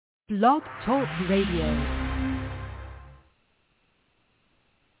Blog Talk Radio.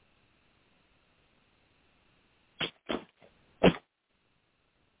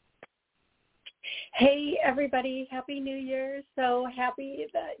 Hey, everybody. Happy New Year. So happy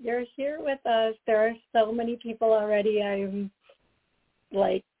that you're here with us. There are so many people already. I'm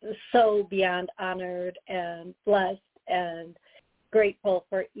so beyond honored and blessed and grateful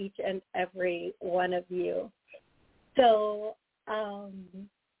for each and every one of you. So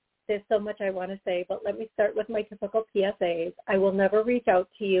there's so much I want to say, but let me start with my typical PSAs. I will never reach out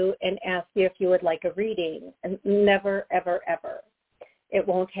to you and ask you if you would like a reading. And never, ever, ever. It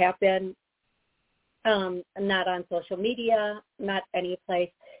won't happen. Not on social media, not any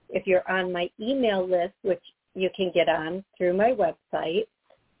place. If you're on my email list, which you can get on through my website,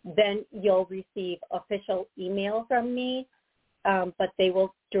 then you'll receive official email from me, but they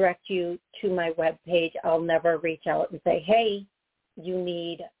will direct you to my webpage. I'll never reach out and say, hey, you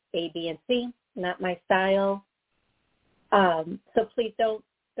need A, B, and C, not my style. So please don't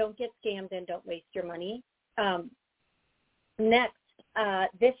get scammed and don't waste your money. Next,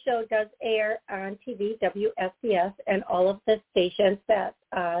 this show does air on TV, WSCS, and all of the stations that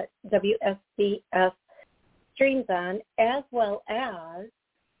WSCS streams on, as well as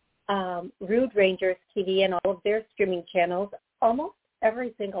Rude Rangers TV and all of their streaming channels, almost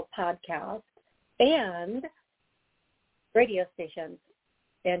every single podcast, and radio stations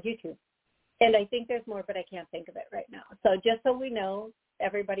and YouTube. And I think there's more, but I can't think of it right now. So just so we know,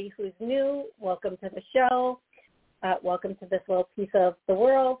 everybody who's new, welcome to the show. Welcome to this little piece of the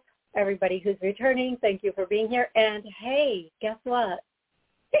world. Everybody who's returning, thank you for being here. And hey, guess what?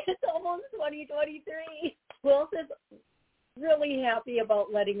 It's almost 2023. Wills is really happy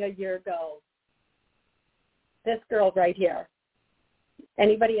about letting a year go. This girl right here.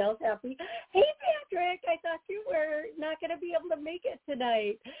 Anybody else happy? Hey, Patrick, I thought you were not going to be able to make it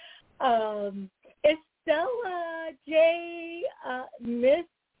tonight. Estella, Jay, Miss,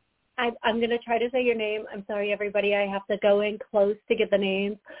 I'm going to try to say your name. I'm sorry, everybody. I have to go in close to get the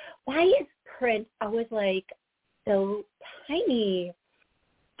names. Why is print always so tiny?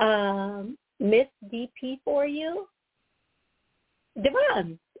 Miss DP for you.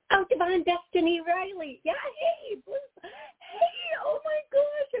 Devon. Oh, Devon Destiny Riley. Yeah, hey. Hey, oh my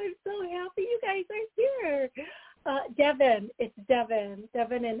gosh. I'm so happy you guys are here. Devin. It's Devin.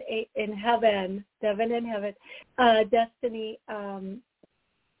 Devin in heaven. Devin in heaven. Destiny.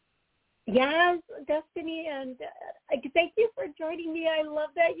 Yes, Destiny, and thank you for joining me. I love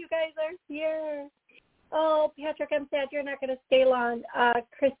that you guys are here. Oh, Patrick, I'm sad you're not going to stay long.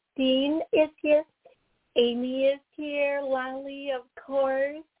 Christine is here. Amy is here. Lolly, of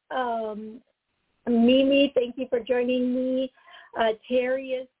course. Mimi, thank you for joining me.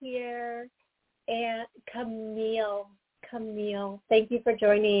 Terry is here. And Camille, thank you for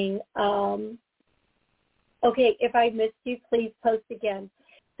joining. Okay, if I missed you, please post again.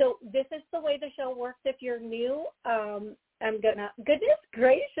 So this is the way the show works if you're new. Goodness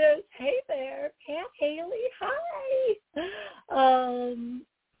gracious, hey there, Pat Haley, hi.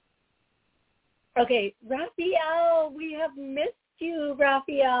 Okay, Raphael, we have missed you,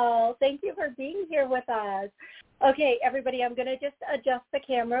 Raphael. Thank you for being here with us. Okay, everybody, I'm going to just adjust the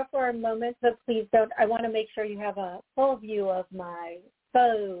camera for a moment, so please don't. I want to make sure you have a full view of my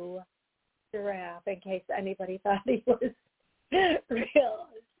faux giraffe in case anybody thought he was real.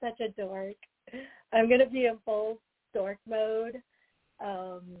 Such a dork. I'm going to be in full dork mode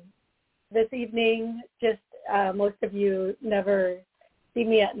this evening. Just most of you never see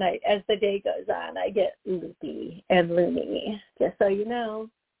me at night. As the day goes on, I get loopy and loony. Just so you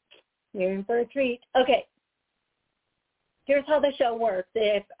know, you're in for a treat. Okay. Here's how the show works.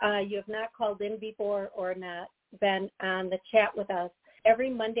 If you have not called in before or not been on the chat with us,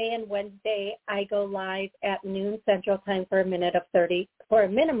 every Monday and Wednesday, I go live at noon Central Time for a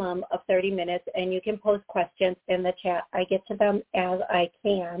minimum of 30 minutes, and you can post questions in the chat. I get to them as I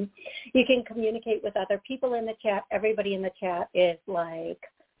can. You can communicate with other people in the chat. Everybody in the chat is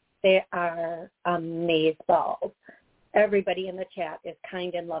they are amazeballs. Everybody in the chat is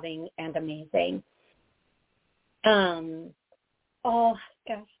kind and loving and amazing. Oh,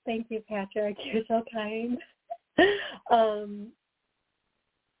 gosh, thank you, Patrick. You're so kind.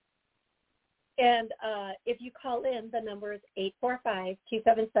 And if you call in, the number is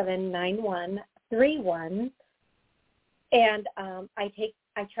 845-277-9131. And I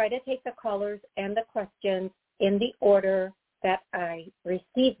try to take the callers and the questions in the order that I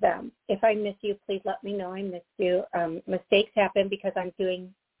receive them. If I miss you, please let me know I missed you. Mistakes happen because I'm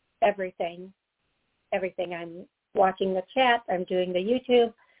doing everything. I'm watching the chat. I'm doing the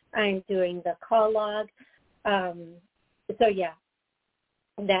YouTube. I'm doing the call log. So, yeah.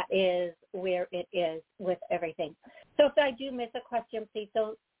 that is where it is with everything. So if I do miss a question, please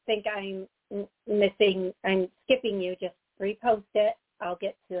don't think I'm skipping you. Just repost it. I'll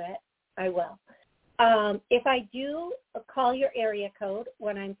get to it. I will. If I do call your area code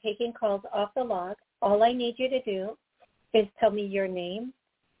when I'm taking calls off the log, all I need you to do is tell me your name,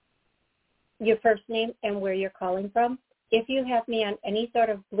 your first name, and where you're calling from. If you have me on any sort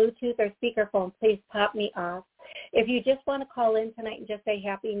of Bluetooth or speakerphone, please pop me off. If you just want to call in tonight and just say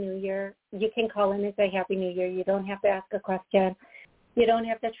Happy New Year, you can call in and say Happy New Year. You don't have to ask a question. You don't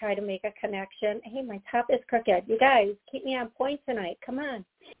have to try to make a connection. Hey, my top is crooked. You guys, keep me on point tonight. Come on.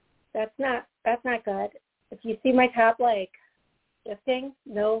 That's not good. If you see my top like shifting,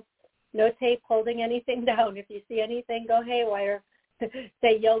 no tape holding anything down. If you see anything go haywire,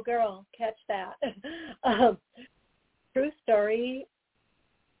 say, yo, girl, catch that. True story,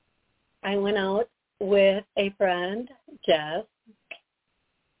 I went out with a friend, Jess,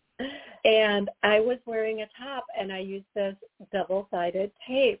 and I was wearing a top, and I used this double-sided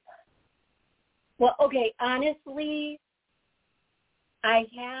tape. Well, okay, honestly, I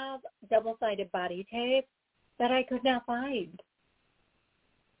have double-sided body tape that I could not find.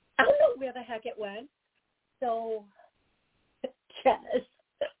 I don't know where the heck it went. So, Jess.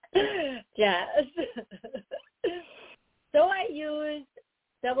 So I used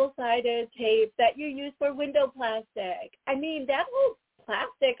double-sided tape that you use for window plastic. I mean, that whole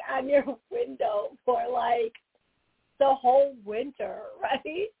plastic on your window for like the whole winter,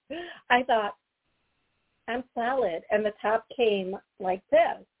 right? I thought, I'm solid. And the top came like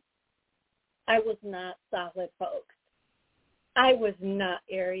this. I was not solid, folks. I was not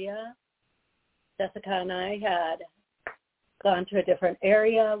area. Jessica and I had gone to a different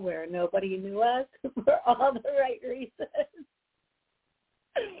area where nobody knew us for all the right reasons.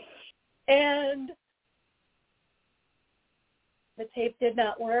 And the tape did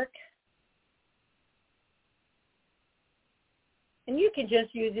not work. And you can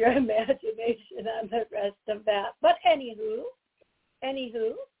just use your imagination on the rest of that. But anywho,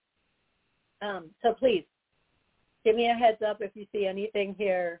 so please give me a heads up if you see anything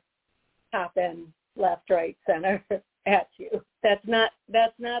here popping left, right, center at you. That's not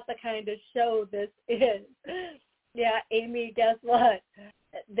the kind of show this is. Yeah, Amy, guess what?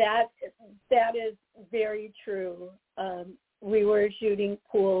 That is very true. We were shooting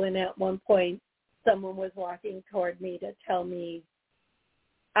pool, and at one point, someone was walking toward me to tell me,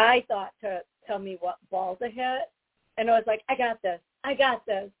 I thought to tell me what ball to hit, and I was like, I got this.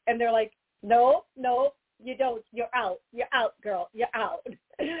 And they're like, no, you don't. You're out, girl. You're out.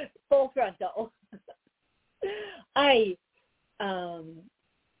 Full frontal. Thank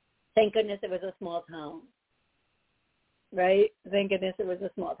goodness it was a small town. Right? Thank goodness it was a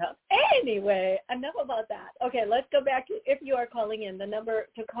small town. Anyway, enough about that. Okay, let's go back to if you are calling in. The number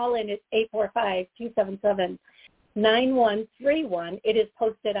to call in is 845-277-9131. It is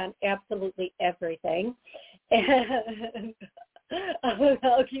posted on absolutely everything. And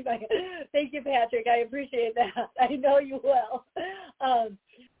I'll keep my, thank you, Patrick. I appreciate that. I know you will.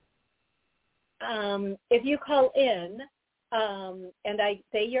 If you call in, and I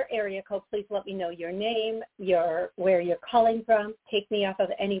say your area code, please let me know your name, where you're calling from. Take me off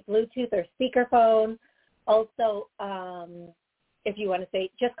of any Bluetooth or speakerphone. Also, if you want to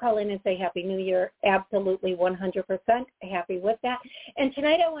say, just call in and say Happy New Year. Absolutely 100% happy with that. And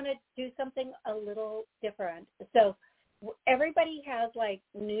tonight I want to do something a little different. So everybody has like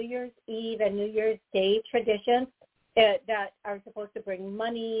New Year's Eve and New Year's Day traditions that are supposed to bring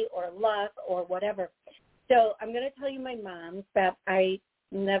money or luck or whatever. So I'm going to tell you my mom's that I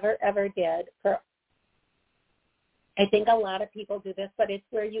never, ever did. I think a lot of people do this, but it's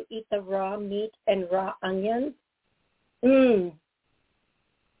where you eat the raw meat and raw onions. It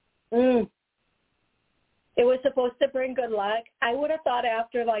was supposed to bring good luck. I would have thought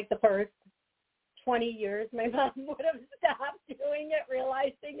after like the first 20 years, my mom would have stopped doing it,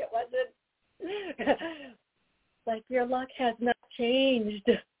 realizing it wasn't like your luck has not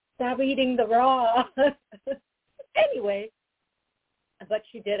changed. Stop eating the raw. Anyway, but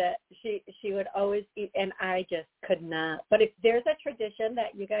she did it. She would always eat, and I just could not. But if there's a tradition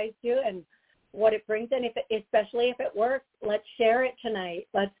that you guys do and what it brings in, especially if it works, let's share it tonight.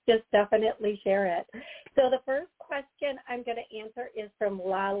 Let's just definitely share it. So the first question I'm going to answer is from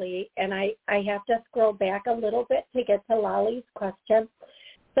Lolly, and I have to scroll back a little bit to get to Lolly's question.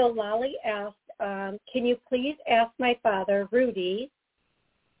 So Lolly asked, can you please ask my father, Rudy,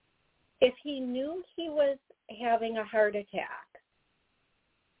 if he knew he was having a heart attack?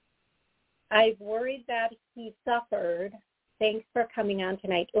 I've worried that he suffered. Thanks for coming on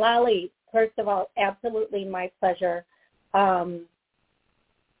tonight. Lolly, first of all, absolutely my pleasure.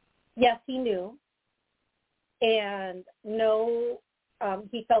 yes, he knew. And no,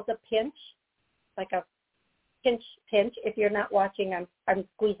 he felt a pinch, like a pinch. If you're not watching, I'm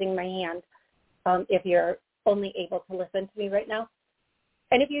squeezing my hand. If you're only able to listen to me right now.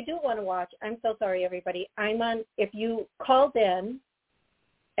 And if you do want to watch, I'm so sorry, everybody. If you called in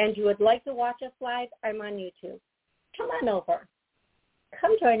and you would like to watch us live, I'm on YouTube. Come on over.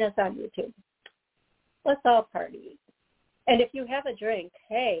 Come join us on YouTube. Let's all party. And if you have a drink,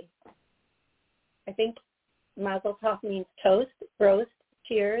 hey, I think Mazel Tov means toast, roast,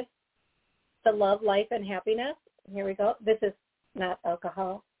 cheers to love, life, and happiness. Here we go. This is not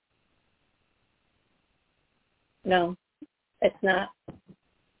alcohol. No, it's not.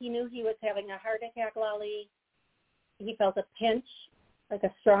 He knew he was having a heart attack, Lolly. He felt a pinch, like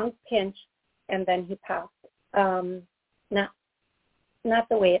a strong pinch, and then he popped. Not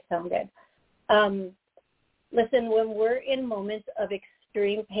the way it sounded. Listen, when we're in moments of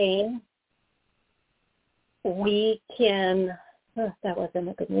extreme pain, we can, that wasn't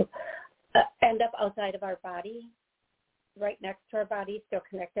a good move, end up outside of our body, right next to our body, still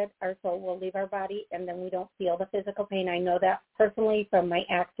connected. Our soul will leave our body, and then we don't feel the physical pain. I know that personally from my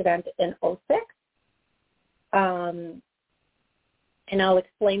accident in '06. And I'll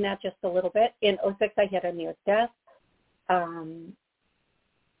explain that just a little bit. In '06, I had a near death.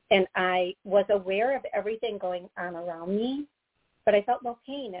 And I was aware of everything going on around me, but I felt no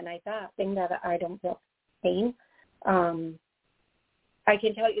pain. And I thought, being that I don't feel pain, I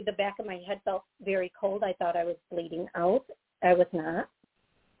can tell you the back of my head felt very cold. I thought I was bleeding out. I was not.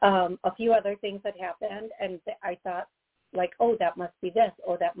 A few other things had happened, and I thought, like, oh, that must be this,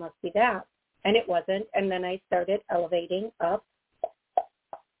 oh, that must be that. And it wasn't. And then I started elevating up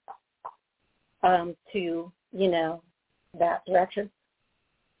to, that direction.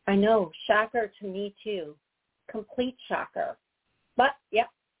 I know, shocker to me too. Complete shocker. But, yeah,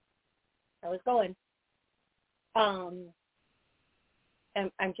 I was going. And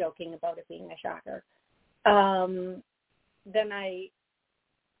I'm joking about it being a shocker. Then I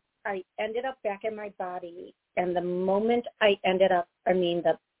ended up back in my body, and the moment I ended up,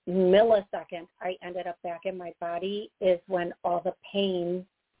 the millisecond I ended up back in my body is when all the pain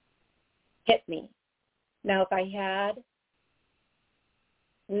hit me. Now, if I had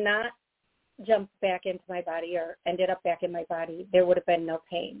not jumped back into my body or ended up back in my body, there would have been no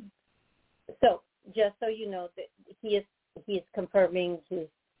pain. So just so you know, that he's confirming he's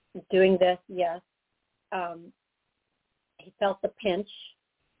doing this, yes. He felt the pinch,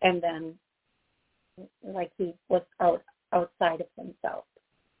 and then like he was outside of himself.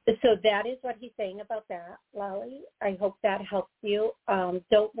 So that is what he's saying about that, Lolly. I hope that helps you.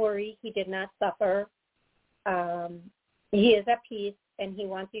 Don't worry, he did not suffer. He is at peace, and he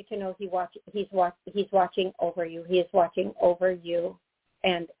wants you to know he's watching over you. He is watching over you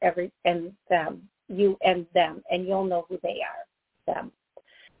and them, you and them, and you'll know who they are, them.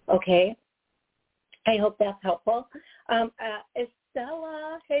 Okay? I hope that's helpful.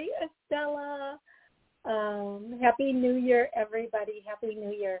 Estella, hey, Estella. Happy New Year, everybody. Happy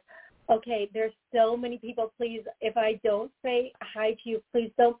New Year. Okay, there's so many people. Please, if I don't say hi to you,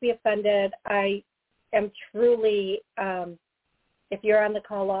 please don't be offended. I am truly, if you're on the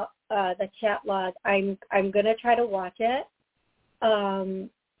call, the chat log, I'm going to try to watch it.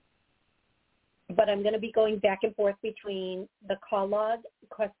 But I'm going to be going back and forth between the call log,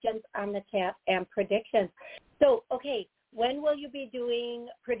 questions on the chat, and predictions. So, okay, when will you be doing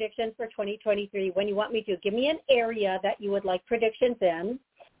predictions for 2023? When you want me to? Give me an area that you would like predictions in.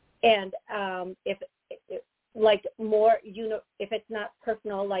 And if more, if it's not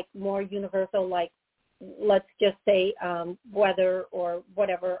personal, like more universal, like let's just say weather or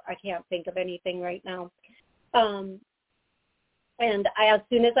whatever. I can't think of anything right now. And as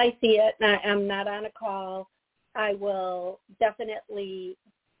soon as I see it, and I'm not on a call, I will definitely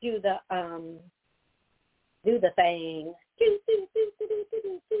do the thing.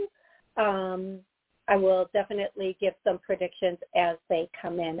 I will definitely give some predictions as they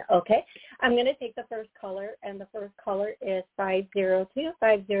come in. Okay, I'm going to take the first caller, and the first caller is 502.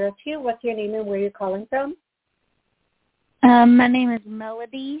 502. What's your name and where you're calling from? My name is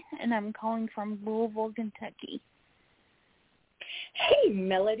Melody, and I'm calling from Louisville, Kentucky. Hey,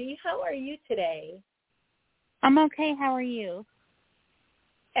 Melody, how are you today? I'm okay. How are you?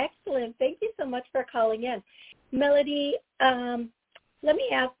 Excellent. Thank you so much for calling in. Melody, let me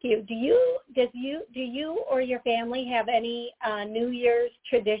ask you, do you or your family have any New Year's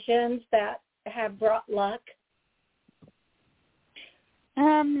traditions that have brought luck?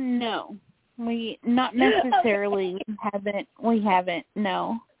 No. We not necessarily. We haven't,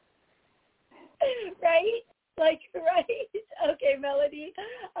 no. Right? Like, right. Okay, Melody.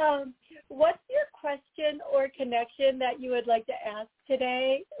 What's your question or connection that you would like to ask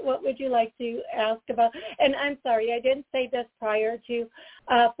today? What would you like to ask about? And I'm sorry, I didn't say this prior to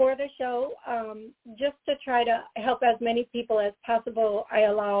for the show. Just to try to help as many people as possible, I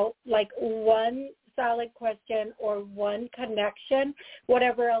allow like one solid question or one connection.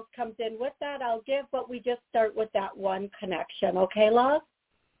 Whatever else comes in with that, I'll give, but we just start with that one connection. Okay, love?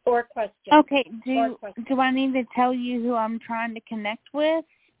 Or question. Okay, do I need to tell you who I'm trying to connect with?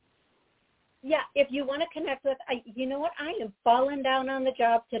 Yeah, if you want to connect with, you know what, I am falling down on the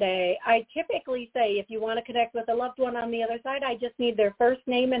job today. I typically say if you want to connect with a loved one on the other side, I just need their first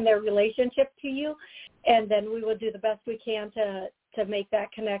name and their relationship to you, and then we will do the best we can to make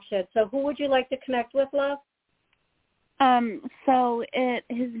that connection. So who would you like to connect with, love?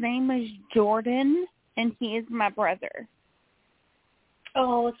 His name is Jordan, and he is my brother.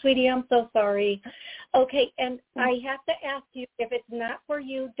 Oh, sweetie, I'm so sorry. Okay, and I have to ask you, if it's not for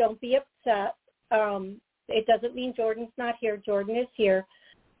you, don't be upset. It doesn't mean Jordan's not here. Jordan is here.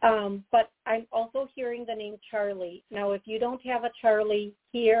 But I'm also hearing the name Charlie. Now, if you don't have a Charlie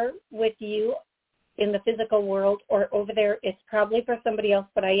here with you in the physical world or over there, it's probably for somebody else,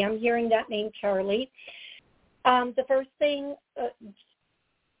 but I am hearing that name Charlie. The first thing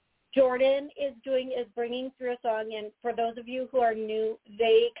Jordan is doing is bringing through a song, and for those of you who are new,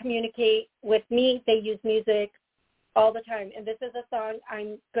 they communicate with me. They use music all the time, and this is a song.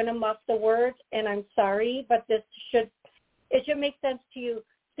 I'm going to muff the words, and I'm sorry, but it should make sense to you.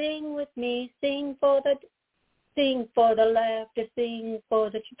 Sing with me, sing for the laughter, sing for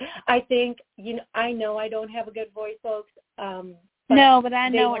the. I think I know I don't have a good voice, folks. But I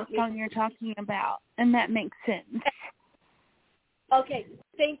know what song you're talking about, and that makes sense. Okay,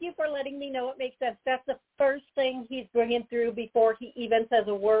 thank you for letting me know it makes sense. That's the first thing he's bringing through before he even says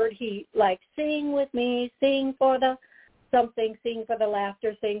a word. He sing with me, sing for the something, sing for the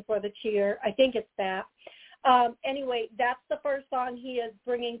laughter, sing for the cheer. I think it's that. Anyway, that's the first song he is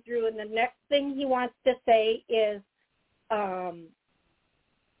bringing through, and the next thing he wants to say is, oh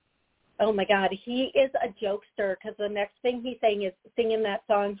my God, he is a jokester, because the next thing he's saying is singing that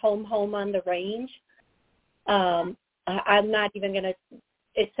song, Home, Home on the Range. I'm not even going to,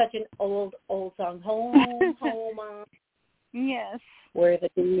 it's such an old song. Home, home on. Yes. Where the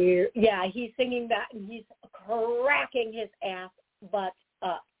deer. Yeah, he's singing that, and he's cracking his ass butt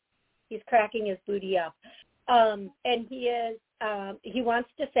up. He's cracking his booty up. And he wants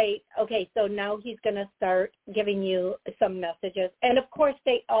to say, okay, so now he's going to start giving you some messages. And, of course,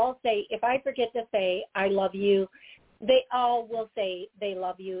 they all say, if I forget to say I love you, they all will say they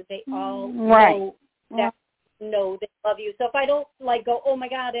love you. They all know that. Know they love you. So if I don't go, oh my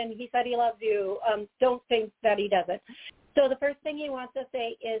God, and he said he loves you, don't think that he doesn't. So the first thing he wants to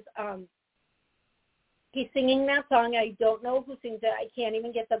say is he's singing that song. I don't know who sings it. I can't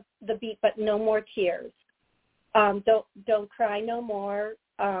even get the beat, but no more tears. Don't cry no more.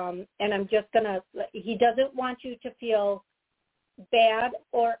 And I'm just gonna. He doesn't want you to feel bad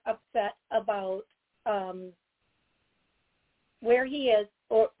or upset about where he is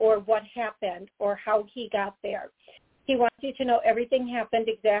or what happened or how he got there. He wants you to know everything happened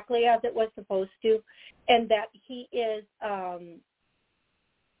exactly as it was supposed to, and that he is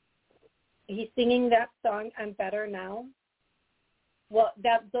he's singing that song, I'm Better Now. Well,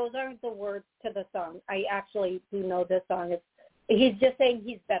 those aren't the words to the song. I actually do know this song. He's just saying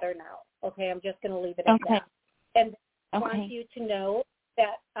he's better now. Okay, I'm just going to leave it at that. And I want you to know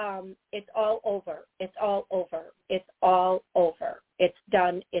that it's all over. It's all over. It's all over. It's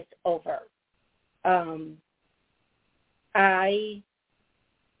done. It's over. And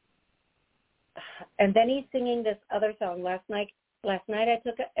then he's singing this other song. Last night I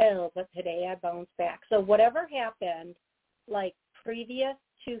took a L, but today I bounced back. So whatever happened, previous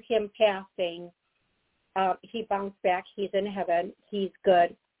to him passing, he bounced back. He's in heaven. He's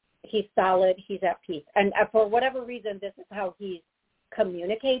good. He's solid. He's at peace. And for whatever reason, this is how he's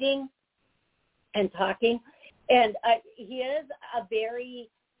communicating and talking. And he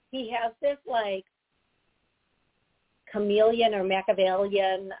has this chameleon or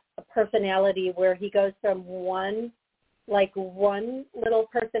Machiavellian personality where he goes from one little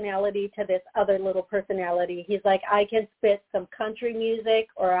personality to this other little personality. He's like, I can spit some country music,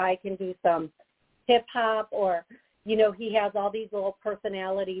 or I can do some hip hop, or, he has all these little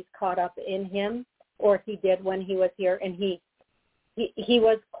personalities caught up in him, or he did when he was here. And he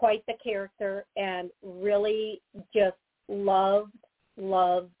was quite the character and really just loved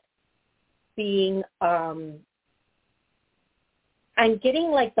being, I'm getting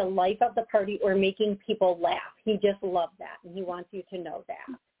the life of the party or making people laugh. He just loved that, and he wants you to know that.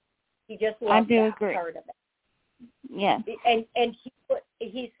 He just loves that part of it. Yes. And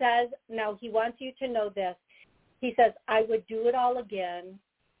he says, now he wants you to know this. He says, I would do it all again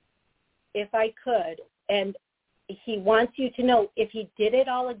if I could. And he wants you to know if he did it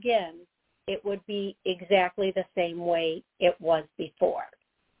all again, it would be exactly the same way it was before.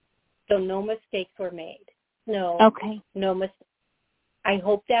 So no mistakes were made. No. Okay. No mistakes. I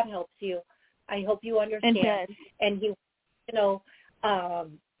hope that helps you. I hope you understand. It does. And he,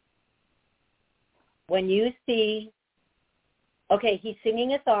 when you see, okay, he's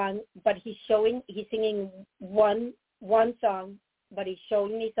singing a song, but he's singing one song, but he's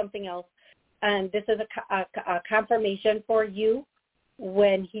showing me something else. And this is a confirmation for you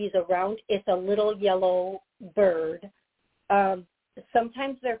when he's around. It's a little yellow bird.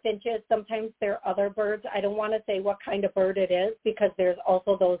 Sometimes they're finches, sometimes they're other birds. I don't want to say what kind of bird it is because there's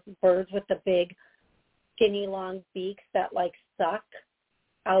also those birds with the big, skinny, long beaks that like suck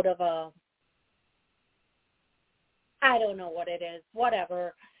out of I don't know what it is,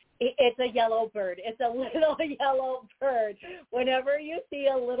 whatever. It's a yellow bird. It's a little yellow bird. Whenever you see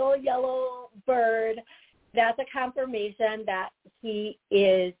a little yellow bird, that's a confirmation that he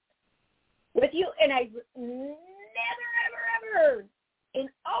is with you. And I never, ever, ever in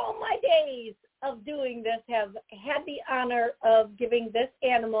all my days of doing this have had the honor of giving this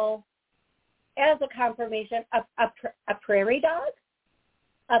animal as a confirmation a prairie dog.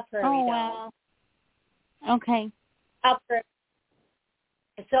 A prairie dog. Wow. Okay.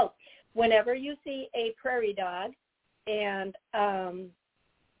 So whenever you see a prairie dog, and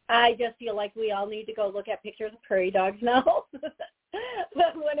I just feel like we all need to go look at pictures of prairie dogs now.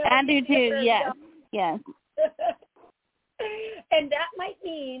 But I do too, yes. Yes. And that might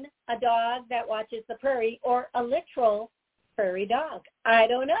mean a dog that watches the prairie or a literal prairie dog. I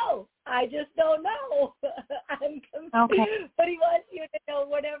don't know. I just don't know. I'm confused. Okay. But he wants you to know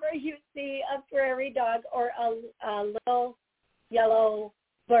whenever you see a prairie dog or a little yellow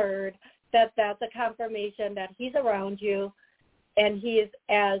bird, that's a confirmation that he's around you, and he is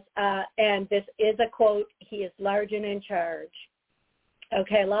and this is a quote, he is large and in charge.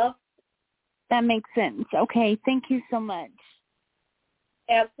 Okay, love? That makes sense. Okay, thank you so much.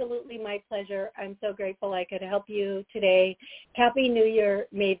 Absolutely my pleasure. I'm so grateful I could help you today. Happy New Year.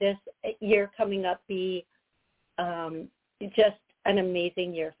 May this year coming up be just an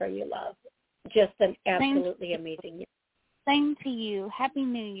amazing year for you, love. Just an absolutely amazing year. Same to you. Happy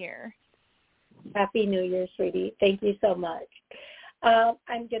New Year. Happy New Year, sweetie. Thank you so much.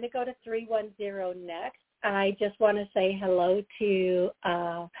 I'm going to go to 310 next. I just want to say hello to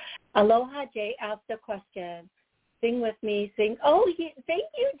Aloha Jay asked a question. Sing with me, sing. Oh, thank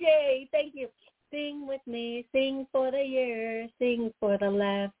you, Jay. Thank you. Sing with me, sing for the year, sing for the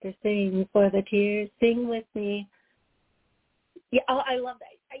laughter, sing for the tears, sing with me. Yeah, oh, I love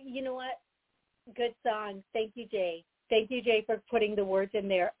that. You know what? Good song. Thank you, Jay. Thank you, Jay, for putting the words in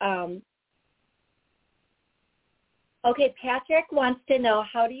there. Okay, Patrick wants to know,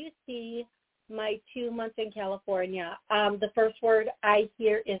 how do you see my 2 months in California? The first word I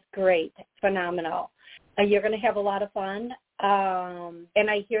hear is great, phenomenal. You're going to have a lot of fun. And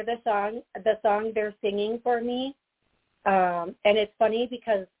I hear the song they're singing for me. And it's funny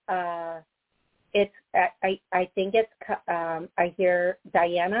because I think it's, I hear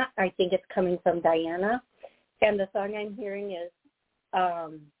Diana. I think it's coming from Diana. And the song I'm hearing is,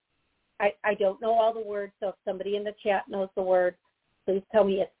 I don't know all the words, so if somebody in the chat knows the words, please tell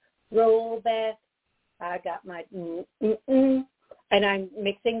me. It's roll back. I got my and I'm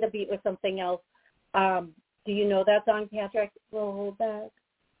mixing the beat with something else. Do you know that song, Patrick? Roll back.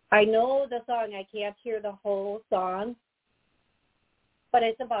 I know the song. I can't hear the whole song, but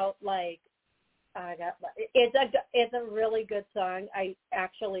it's about like it's a really good song. I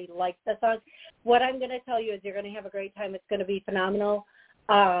actually like the song. What I'm going to tell you is you're going to have a great time. It's going to be phenomenal.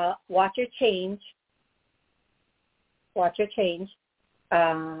 Watch your change. Watch your change.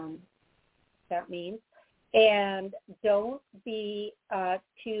 That means. And don't be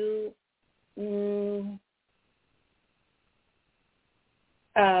too,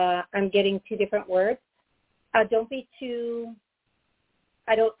 I'm getting two different words. Don't be too,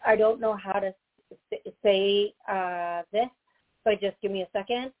 I don't know how to say this, but just give me a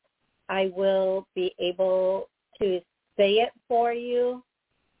second. I will be able to say it for you.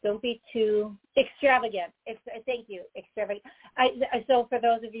 Don't be too extravagant. Thank you, extravagant. So for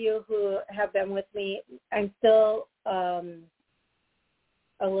those of you who have been with me, I'm still a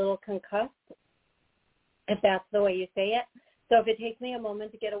little concussed, if that's the way you say it. So if it takes me a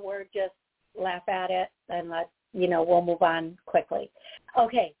moment to get a word, just laugh at it and we'll move on quickly.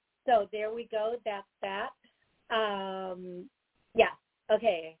 Okay, so there we go. That's that. Yeah,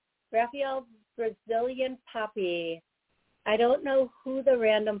 okay. Raphael Brazilian puppy. I don't know who the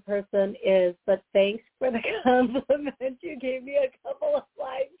random person is, but thanks for the compliment you gave me a couple of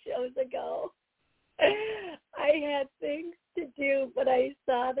live shows ago. I had things to do, but I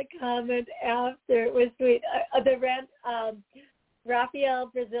saw the comment after. It was sweet. Raphael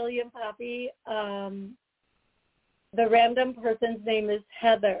Brazilian puppy, the random person's name is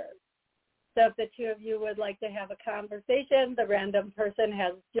Heather. So if the two of you would like to have a conversation, the random person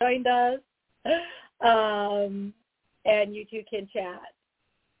has joined us, and you two can chat.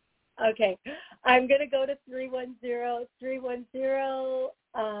 Okay, I'm going to go to 310. 310,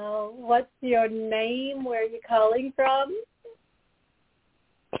 what's your name? Where are you calling from?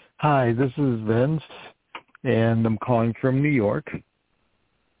 Hi, this is Vince, and I'm calling from New York.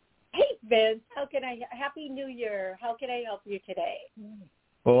 Hey, Vince, Happy New Year. How can I help you today?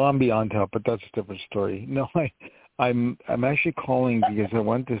 Well, I'm beyond help, but that's a different story. No, I'm actually calling because I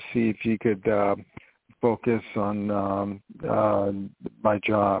wanted to see if you could focus on my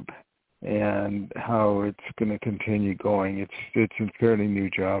job and how it's going to continue going. It's a fairly new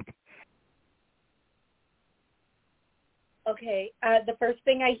job. Okay. The first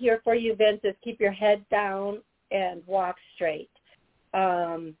thing I hear for you, Vince, is keep your head down and walk straight.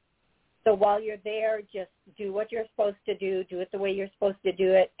 So while you're there, just do what you're supposed to do it the way you're supposed to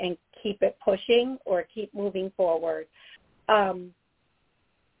do it, and keep it pushing or keep moving forward. I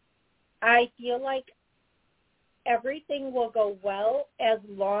feel like everything will go well as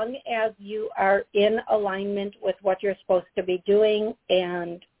long as you are in alignment with what you're supposed to be doing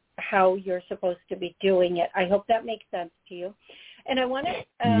and how you're supposed to be doing it. I hope that makes sense to you. And I want to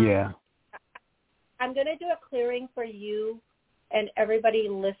yeah. I'm going to do a clearing for you and everybody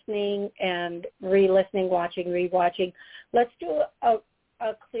listening and re-listening, watching, re-watching. Let's do a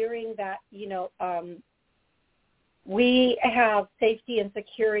clearing that, we have safety and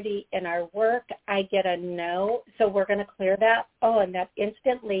security in our work. I get a no, so we're going to clear that. Oh, and that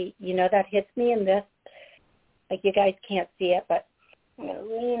instantly, that hits me in this, like you guys can't see it, but I'm going to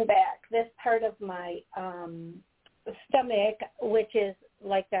lean back. This part of my stomach, which is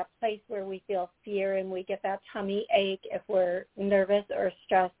like that place where we feel fear and we get that tummy ache if we're nervous or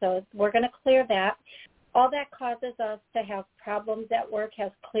stressed. So we're going to clear that. All that causes us to have problems at work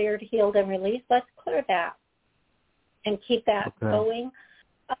has cleared, healed, and released. Let's clear that and keep that going.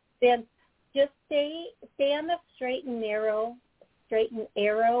 Then just stay on the straight and arrow,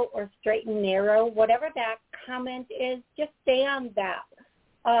 whatever that comment is, just stay on that.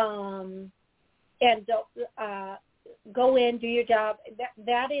 And don't go in, do your job.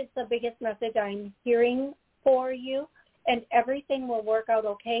 That is the biggest message I'm hearing for you, and everything will work out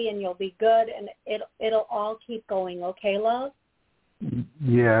okay, and you'll be good, and it'll all keep going. Okay, love?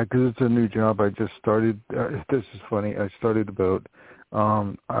 Yeah, because it's a new job. I just started. This is funny. I started about.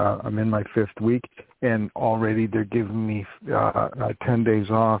 I'm in my 5th week, and already they're giving me 10 days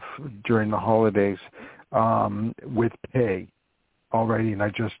off during the holidays with pay already, and I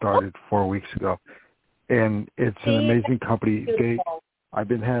just started 4 weeks ago. And it's an amazing company. I've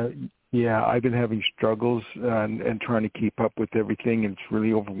been having struggles and trying to keep up with everything. And it's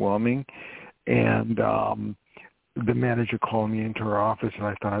really overwhelming. And the manager called me into her office, and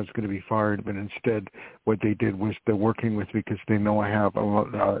I thought I was going to be fired. But instead, what they did was they're working with me because they know I have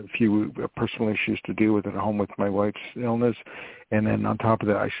a few personal issues to deal with at home with my wife's illness. And then on top of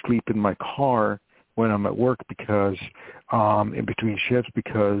that, I sleep in my car when I'm at work because in between shifts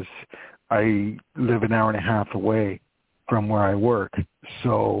because I live an hour and a half away from where I work.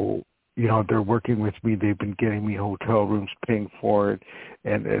 So, they're working with me. They've been getting me hotel rooms, paying for it,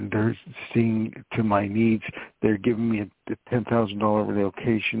 and they're seeing to my needs. They're giving me a $10,000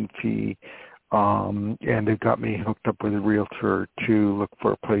 relocation fee, and they've got me hooked up with a realtor to look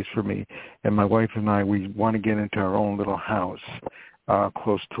for a place for me. And my wife and I, we want to get into our own little house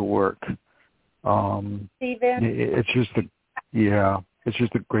close to work. Steven? It's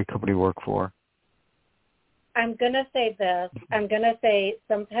just a great company to work for. I'm going to say this. I'm going to say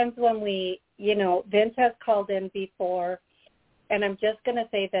sometimes when we, Vince has called in before, and I'm just going to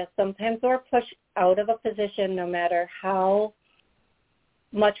say this. Sometimes we're pushed out of a position no matter how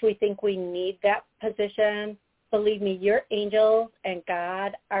much we think we need that position. Believe me, your angels and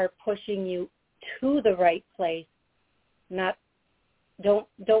God are pushing you to the right place. Don't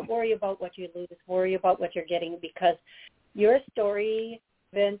worry about what you lose. Worry about what you're getting, because your story,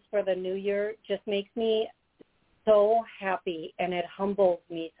 Vince, for the new year just makes me so happy, and it humbles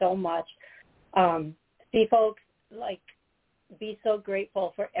me so much. See, folks, be so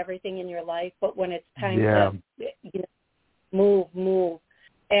grateful for everything in your life, but when it's time to move,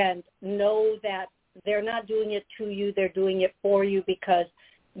 and know that they're not doing it to you, they're doing it for you, because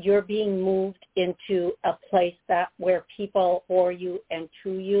you're being moved into a place where people for you and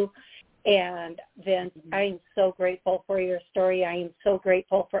to you. And Vince, I am so grateful for your story. I am so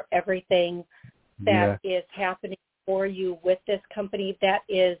grateful for everything that is happening for you with this company. That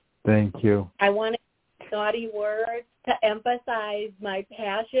is, thank you. I want to use naughty words to emphasize my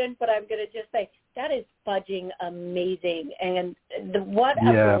passion, but I'm going to just say that is fudging amazing. And what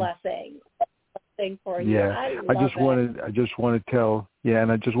a blessing. For you. I just want to tell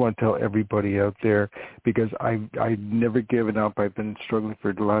everybody out there, because I've never given up. I've been struggling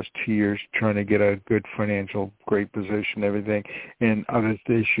for the last 2 years trying to get a good financial, great position, everything, and other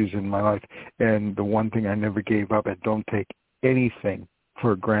issues in my life. And the one thing I never gave up, and don't take anything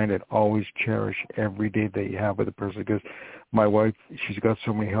for granted. Always cherish every day that you have with a person, because my wife, she's got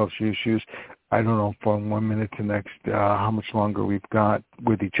so many health issues. I don't know from 1 minute to next how much longer we've got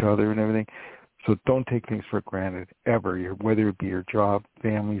with each other and everything. So don't take things for granted, ever, whether it be your job,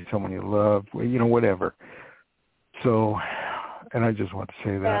 family, someone you love, whatever. So, and I just want to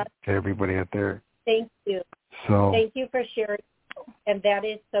say that to everybody out there. Thank you. So thank you for sharing. And that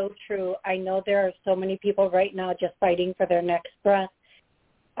is so true. I know there are so many people right now just fighting for their next breath.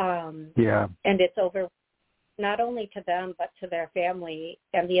 And it's over not only to them, but to their family,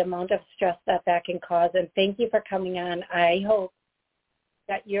 and the amount of stress that can cause. And thank you for coming on. I hope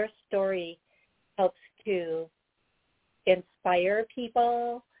that your story helps to inspire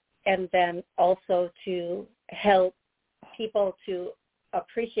people, and then also to help people to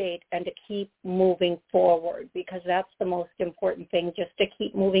appreciate and to keep moving forward, because that's the most important thing, just to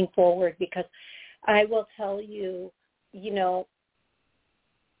keep moving forward. Because I will tell you,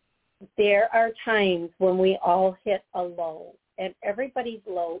 there are times when we all hit a low, and everybody's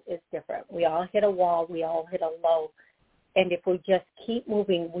low is different. We all hit a wall. We all hit a low. And if we just keep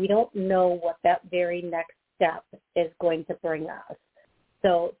moving, we don't know what that very next step is going to bring us.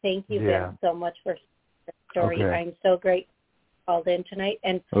 So thank you, Ben, so much for the story. Okay. I'm so grateful you called in tonight.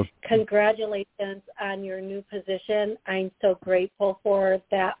 And congratulations on your new position. I'm so grateful for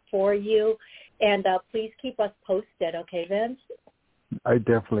that for you. And please keep us posted, okay, Vince? I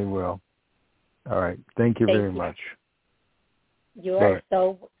definitely will. All right. Thank you very much. You are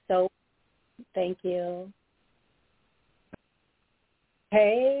so, thank you.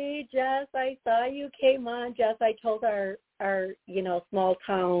 Hey, Jess, I saw you came on. Jess, I told our small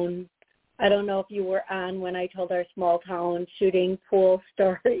town, I don't know if you were on when I told our small town shooting pool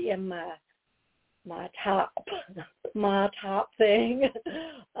story in my top thing.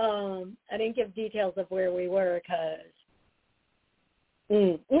 I didn't give details of where we were because,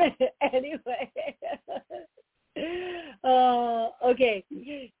 anyway. Okay,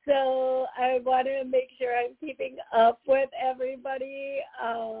 so I want to make sure I'm keeping up with everybody.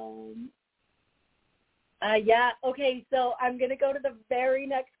 Okay, so I'm going to go to the very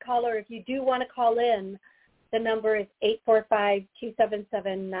next caller. If you do want to call in, the number is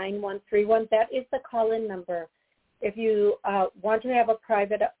 845-277-9131. That is the call-in number. If you want to have a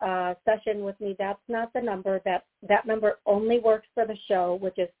private session with me, that's not the number. That number only works for the show,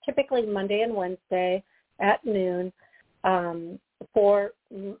 which is typically Monday and Wednesday at noon. To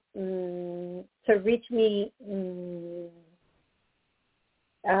reach me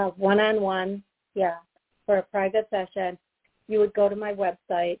one-on-one, for a private session, you would go to my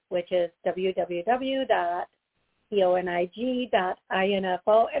website, which is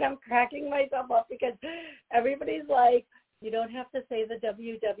www.tonig.info, and I'm cracking myself up because everybody's like, you don't have to say the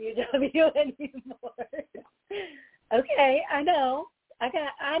www anymore. Okay, I know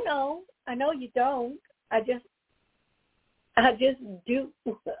you don't. I just do.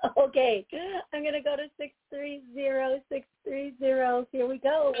 Okay, I'm going to go to 630-630. Here we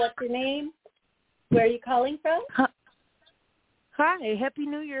go. What's your name? Where are you calling from? Hi, Happy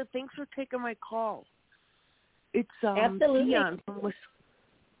New Year. Thanks for taking my call. It's Absolutely.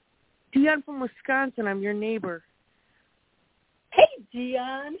 Dion from Wisconsin. I'm your neighbor. Hey,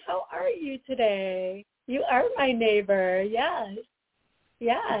 Dion. How are you today? You are my neighbor. Yes.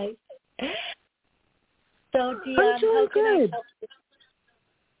 So, Dion, I'm doing how can good. I help you?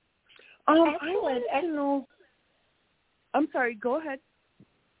 I wanted to know. I'm sorry. Go ahead.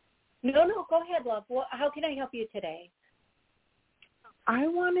 No, go ahead, love. How can I help you today? I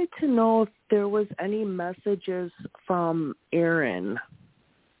wanted to know if there was any messages from Aaron.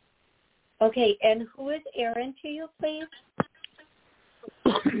 Okay, and who is Aaron to you, please?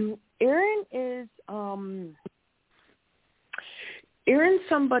 Aaron is Aaron's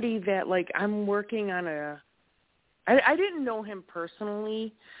somebody that, I'm working on I didn't know him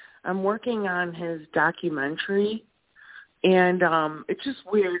personally. I'm working on his documentary, and it's just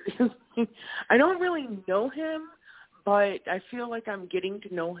weird. I don't really know him, but I feel like I'm getting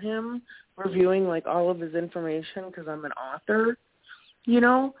to know him, reviewing like all of his information because I'm an author, you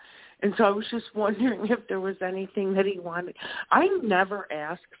know. And so I was just wondering if there was anything that he wanted. I never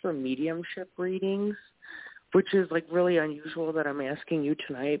ask for mediumship readings, which is like really unusual that I'm asking you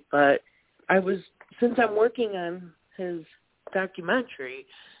tonight. But since I'm working on his documentary,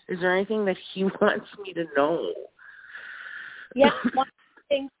 is there anything that he wants me to know? Yes, one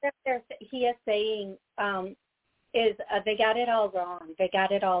thing that he is saying is they got it all wrong. They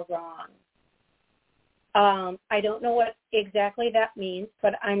got it all wrong. I don't know what exactly that means,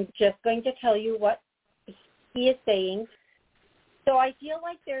 but I'm just going to tell you what he is saying. So I feel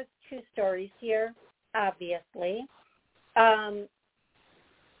like there's two stories here, obviously.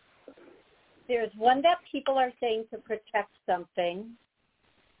 There's one that people are saying to protect something,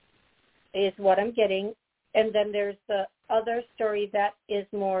 is what I'm getting. And then there's the other story that is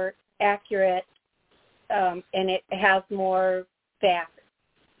more accurate, and it has more facts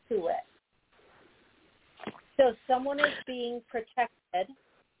to it. So someone is being protected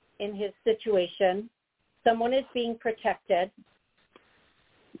in his situation. Someone is being protected.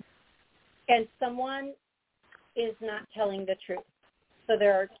 And someone is not telling the truth. So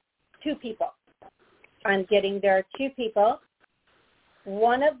there are two people. I'm getting there are two people.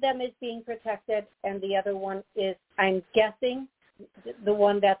 One of them is being protected, and the other one is, I'm guessing, the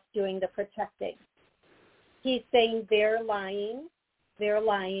one that's doing the protecting. He's saying they're lying. They're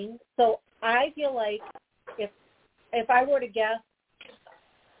lying. So I feel like if I were to guess,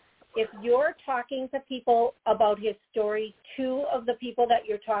 if you're talking to people about his story, two of the people that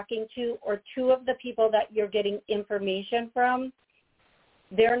you're talking to or two of the people that you're getting information from,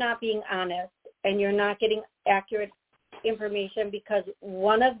 they're not being honest, and you're not getting accurate information because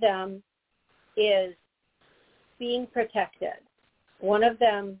one of them is being protected. One of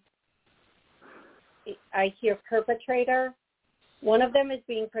them, I hear perpetrator. One of them is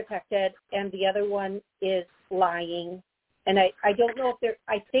being protected, and the other one is lying. And I don't know if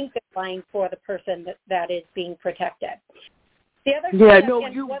I think they're lying for the person that is being protected. The other you're right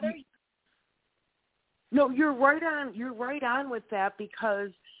on. You're right on with that, because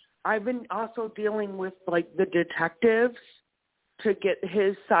I've been also dealing with like the detectives to get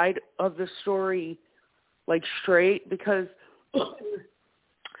his side of the story like straight, because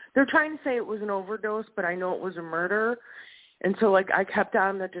they're trying to say it was an overdose, but I know it was a murder. And so like I kept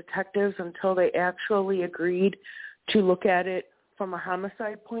on the detectives until they actually agreed to look at it from a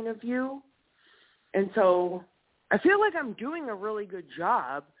homicide point of view. And so I feel like I'm doing a really good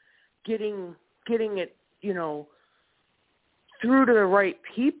job getting it, you know, through to the right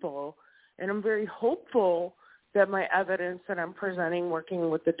people. And I'm very hopeful that my evidence that I'm presenting working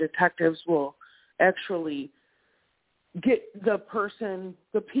with the detectives will actually get the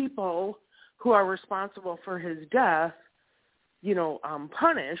people who are responsible for his death, you know,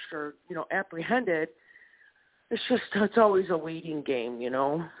 punished or, you know, apprehended. It's always a waiting game, you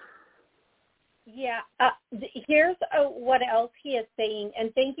know. Yeah. Here's what else he is saying,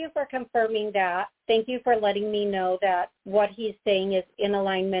 and thank you for confirming that. Thank you for letting me know that what he's saying is in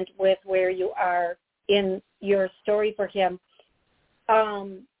alignment with where you are in your story for him.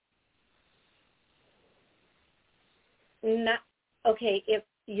 If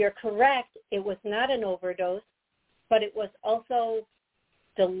you're correct, it was not an overdose, but it was also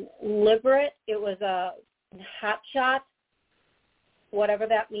deliberate. It was a hot shot, whatever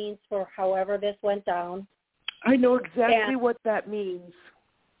that means for however this went down. I know exactly what that means.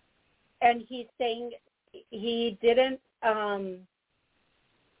 And he's saying he didn't,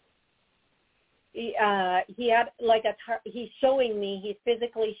 he had like he's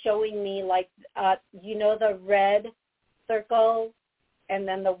physically showing me like, you know, the red circle and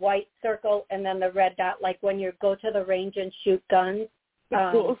then the white circle and then the red dot, like when you go to the range and shoot guns. The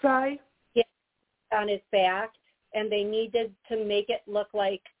bullseye? Yeah, on his back. And they needed to make it look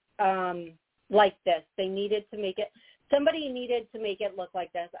like this. Somebody needed to make it look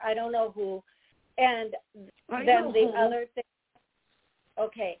like this. I don't know who. And then the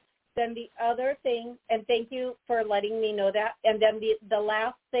other thing, and thank you for letting me know that. And then the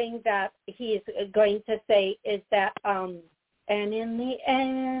last thing that he's going to say is that, and in the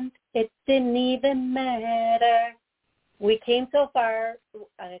end, it didn't even matter. We came so far,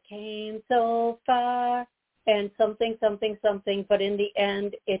 and something, but in the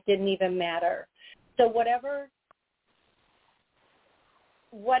end, it didn't even matter. So whatever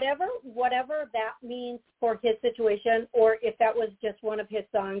that means for his situation, or if that was just one of his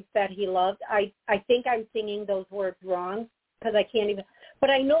songs that he loved, I think I'm singing those words wrong because I can't even,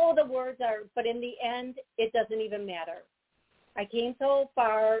 but I know the words are, but in the end, it doesn't even matter. I came so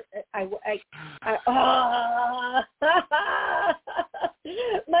far. My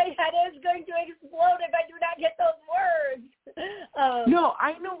head is going to explode if I do not get those words. No,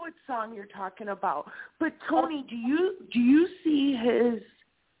 I know what song you're talking about. But Toni, do you see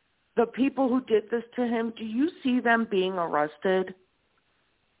the people who did this to him? Do you see them being arrested?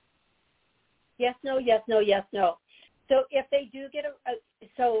 Yes, no, yes, no, yes, no. So if they do get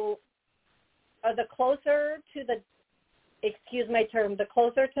the closer to the, excuse my term, the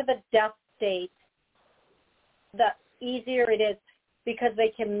closer to the death date, the easier it is because they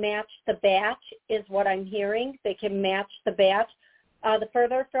can match the batch is what I'm hearing. They can match the batch. The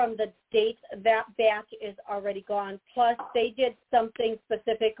further from the date, that batch is already gone. Plus, they did something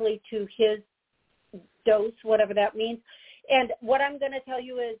specifically to his dose, whatever that means. And what I'm going to tell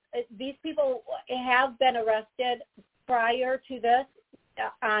you is these people have been arrested prior to this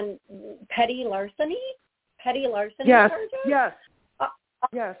on petty larceny Yes, charges? yes,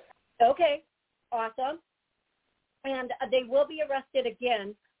 yes. Okay, awesome. And they will be arrested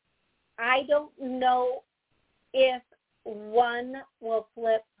again. I don't know if one will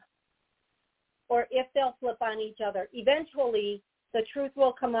flip or if they'll flip on each other. Eventually, the truth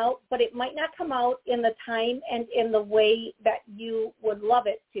will come out, but it might not come out in the time and in the way that you would love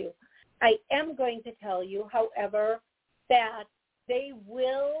it to. I am going to tell you, however, that they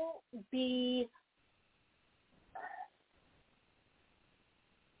will be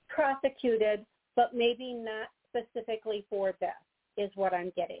prosecuted, but maybe not specifically for this, is what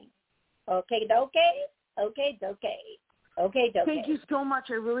I'm getting. Okay. Thank you so much.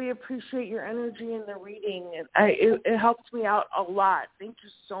 I really appreciate your energy in the reading. It helps me out a lot. Thank you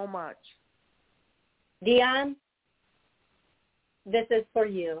so much. Dion, this is for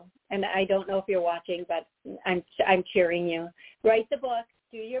you. And I don't know if you're watching, but I'm cheering you. Write the book.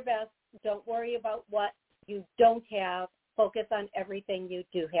 Do your best. Don't worry about what you don't have. Focus on everything you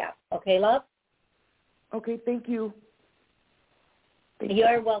do have. Okay, love? Okay, thank you.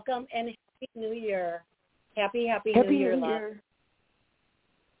 You're welcome, and Happy New Year. Happy New Year, love.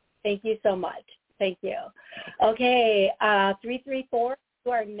 Thank you so much. Thank you. Okay, 334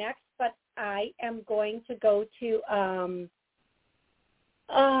 to our next, but I am going to go to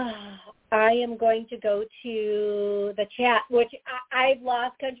the chat, which I've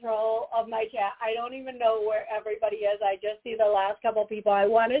lost control of my chat. I don't even know where everybody is. I just see the last couple people. I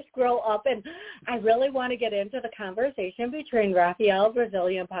want to scroll up, and I really want to get into the conversation between Raphael,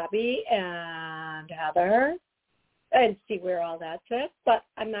 Brazilian Poppy, and Heather and see where all that fits, but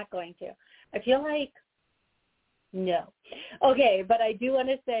I'm not going to. I feel like no. Okay, but I do want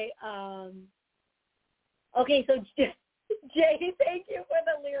to say, okay, so Jay, thank you for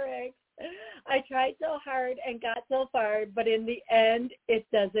the lyrics. I tried so hard and got so far, but in the end, it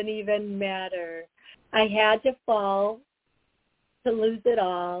doesn't even matter. I had to fall to lose it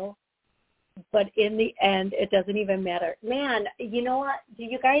all, but in the end, it doesn't even matter. Man, you know what? Do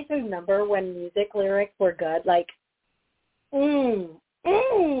you guys remember when music lyrics were good? Like, I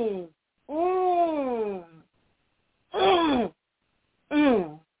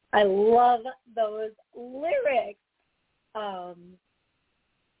love those lyrics.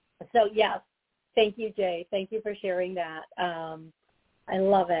 So yes, thank you, Jay. Thank you for sharing that. I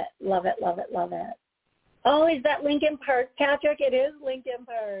love it. Oh, is that Lincoln Park, Patrick? It is Lincoln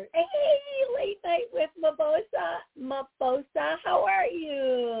Park. Hey, late night with Mabosa. How are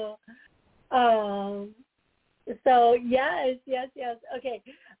you? So yes. Okay.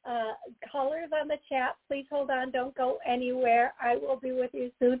 Callers on the chat, please hold on. Don't go anywhere. I will be with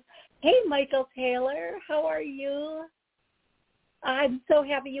you soon. Hey, Michael Taylor, how are you? I'm so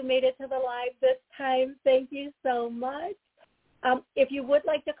happy you made it to the live this time. Thank you so much. If you would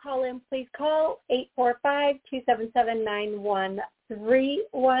like to call in, please call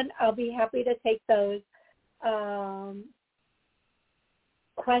 845-277-9131. I'll be happy to take those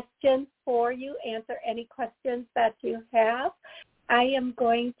questions for you, answer any questions that you have. I am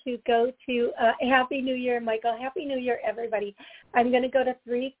going to go to Happy New Year, Michael. Happy New Year, everybody. I'm going to go to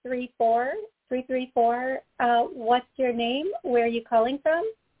 334. 334, what's your name? Where are you calling from?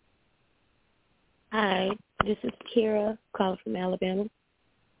 Hi, this is Kira calling from Alabama.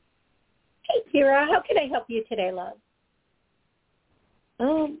 Hey, Kira, how can I help you today, love?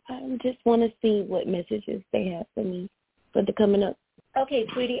 I just want to see what messages they have for me for the coming up. Okay,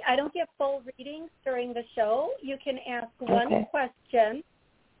 sweetie, I don't get full readings during the show. You can ask one question,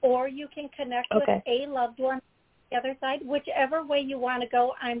 or you can connect with a loved one on the other side. Whichever way you want to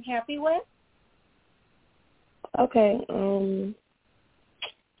go, I'm happy with. Okay.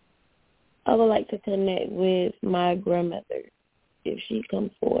 I would like to connect with my grandmother if she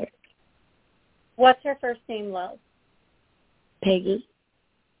comes forward. What's her first name, love? Peggy.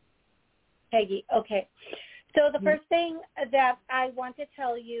 Peggy, okay. So the first thing that I want to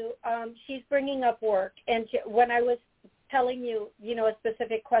tell you, she's bringing up work. And when I was telling you, a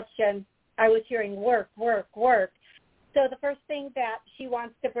specific question, I was hearing work, work, work. So the first thing that she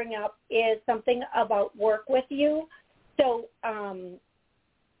wants to bring up is something about work with you. So I'm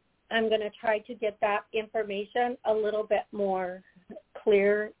going to try to get that information a little bit more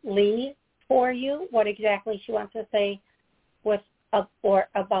clearly for you, what exactly she wants to say or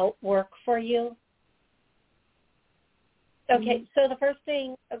about work for you. Okay, so the first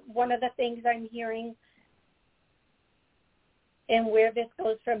thing, one of the things I'm hearing and where this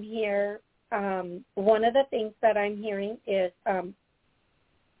goes from here, one of the things that I'm hearing is,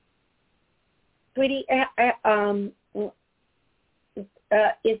 sweetie,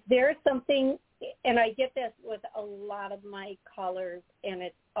 is there something, and I get this with a lot of my callers, and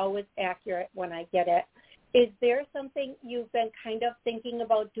it's always accurate when I get it, is there something you've been kind of thinking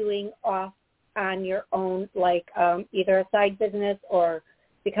about doing off on your own, like either a side business or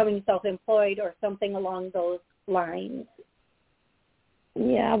becoming self-employed or something along those lines?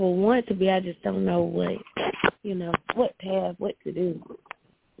 Yeah, I would want to be. I just don't know what path, what to do,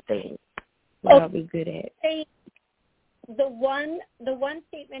 things what I'll be good at. The one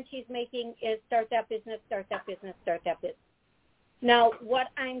statement she's making is start that business, start that business, start that business. Now, what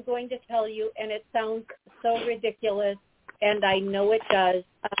I'm going to tell you, and it sounds so ridiculous, and I know it does,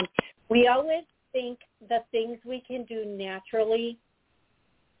 we always think the things we can do naturally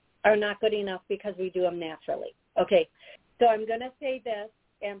are not good enough because we do them naturally. Okay, so I'm going to say this,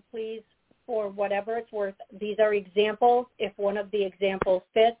 and please, for whatever it's worth, these are examples. If one of the examples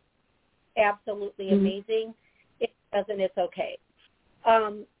fits, absolutely amazing. If it doesn't, it's okay.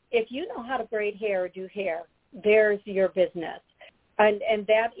 If you know how to braid hair or do hair, there's your business. And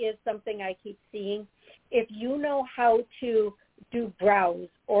that is something I keep seeing. If you know how to do brows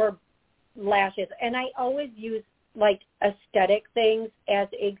or lashes, and I always use like aesthetic things as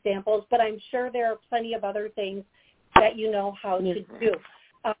examples, but I'm sure there are plenty of other things that you know how to do.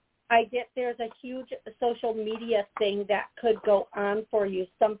 There's a huge social media thing that could go on for you,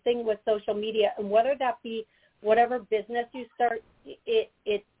 something with social media, and whether that be whatever business you start,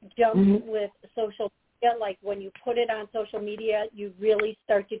 it jumps with social media. Like when you put it on social media, you really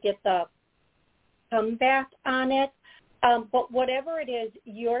start to get the comeback on it. But whatever it is,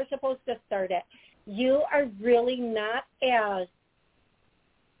 you're supposed to start it. You are really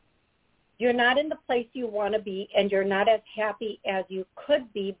you're not in the place you want to be, and you're not as happy as you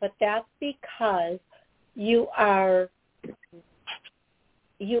could be, but that's because you are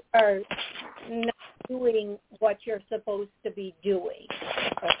not doing what you're supposed to be doing,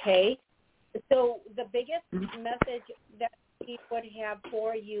 okay? So the biggest message that we would have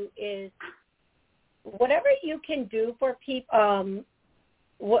for you is whatever you can do for people,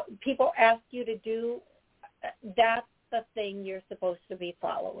 what people ask you to do, that's the thing you're supposed to be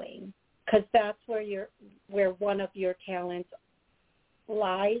following, because that's where one of your talents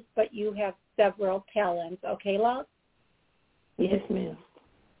lies, but you have several talents. Okay, love? Yes, ma'am.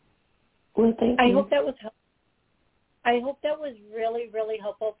 Well, thank you. I hope that was really, really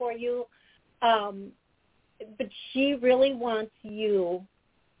helpful for you. But she really wants you,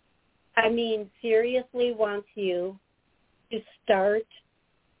 seriously wants you to start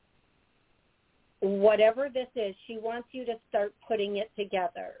whatever this is. She wants you to start putting it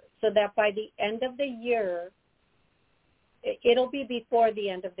together so that by the end of the year, it'll be before the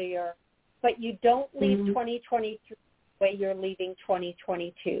end of the year, but you don't leave 2023 the way you're leaving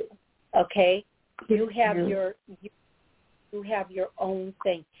 2022, okay? You have your own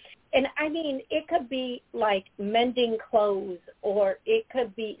thing. And it could be like mending clothes, or it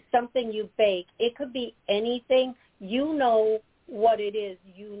could be something you bake. It could be anything. You know what it is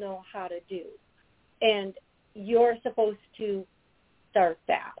you know how to do. And you're supposed to start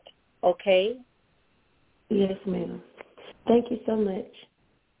that, okay? Yes, ma'am. Thank you so much.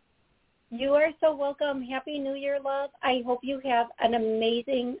 You are so welcome. Happy New Year, love. I hope you have an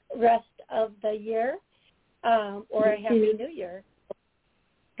amazing rest of the year, or a Happy New Year.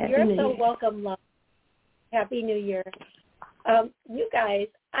 You're so welcome, love. Happy New Year. You guys,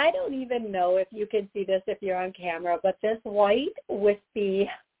 I don't even know if you can see this if you're on camera, but this white wispy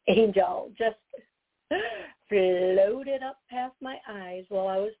angel just floated up past my eyes while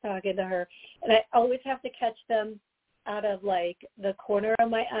I was talking to her. And I always have to catch them out of, like, the corner of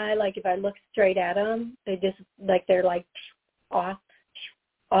my eye. Like, if I look straight at them, they're like off.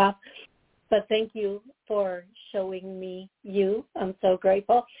 But thank you for showing me you. I'm so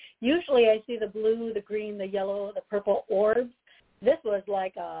grateful. Usually I see the blue, the green, the yellow, the purple orbs. This was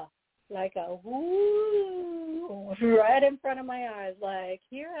like a like a whoo, right in front of my eyes, like,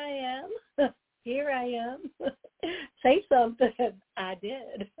 here I am, here I am. Say something. I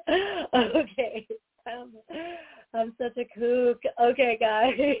did. Okay. I'm such a kook. Okay,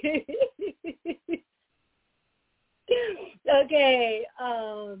 guys. Okay.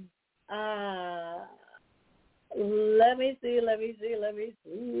 Let me see.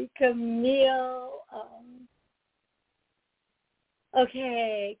 Camille.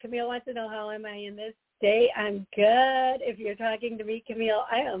 Okay, Camille wants to know, how am I in this day? I'm good. If you're talking to me, Camille,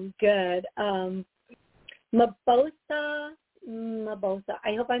 I am good. Mabosa,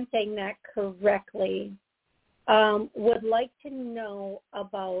 I hope I'm saying that correctly, would like to know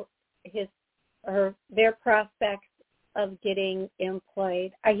about their prospects of getting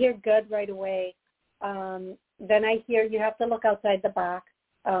employed. I hear good right away. Then I hear you have to look outside the box.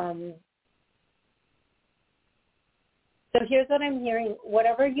 So here's what I'm hearing.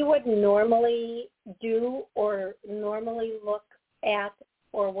 Whatever you would normally do or normally look at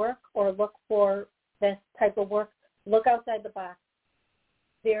or work or look for this type of work, look outside the box.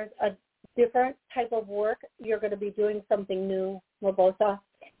 There's a different type of work. You're going to be doing something new, Mabosa.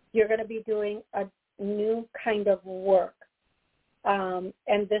 You're going to be doing a new kind of work. And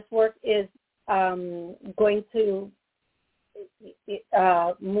this work is going to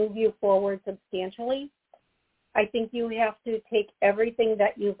move you forward substantially. I think you have to take everything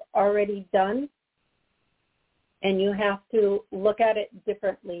that you've already done and you have to look at it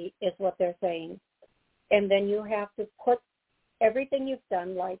differently, is what they're saying. And then you have to put everything you've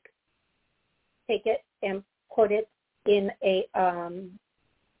done, like take it and put it in a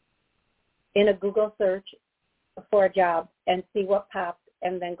Google search for a job and see what pops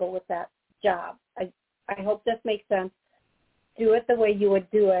and then go with that job. I hope this makes sense. Do it the way you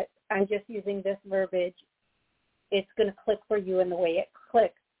would do it. I'm just using this verbiage. It's going to click for you in the way it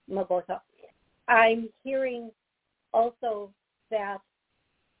clicks, Mabosa. I'm hearing also that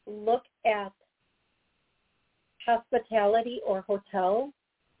look at hospitality or hotel,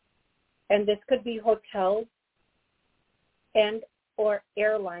 and this could be hotels and or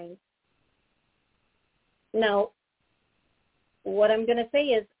airlines. Now, what I'm going to say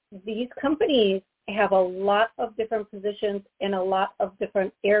is these companies have a lot of different positions in a lot of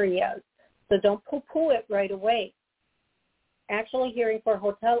different areas, so don't poo-poo it right away. Actually hearing for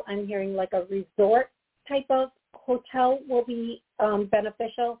hotel, I'm hearing like a resort type of hotel will be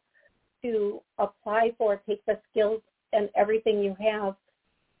beneficial to apply for. Take the skills and everything you have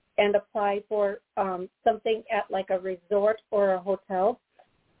and apply for something at like a resort or a hotel.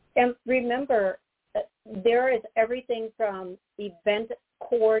 And remember, there is everything from event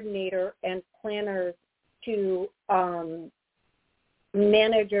coordinator and planners to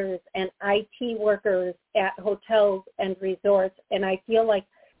managers and IT workers at hotels and resorts, and I feel like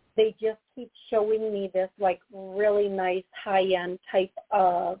they just keep showing me this like really nice high-end type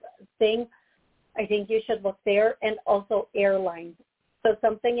of thing. I think you should look there, and also airlines. So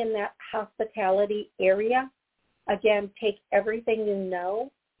something in that hospitality area. Again, take everything you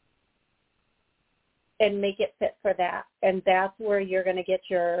know and make it fit for that, and that's where you're going to get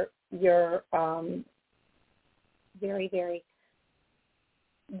your very, very,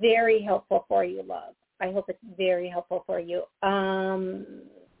 very helpful for you, love. I hope it's very helpful for you.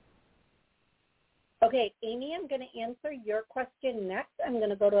 Okay, Amy, I'm going to answer your question next. I'm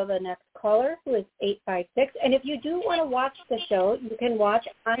going to go to the next caller, who is 856. And if you do want to watch the show, you can watch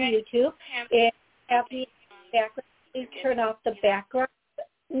on YouTube. If you have the background, please turn off the background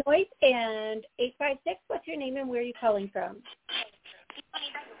noise. And 856, what's your name and where are you calling from?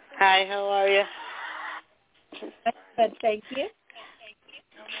 Hi, how are you? Good, thank you.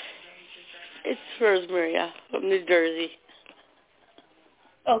 It's Rosemary from New Jersey.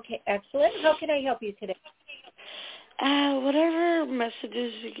 Okay, excellent. How can I help you today? Whatever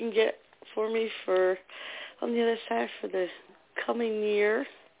messages you can get for me for on the other side for the coming year.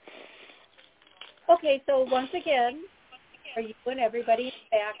 Okay, so once again, for you and everybody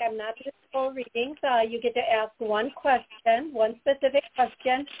back, I'm not doing full readings. You get to ask one question, one specific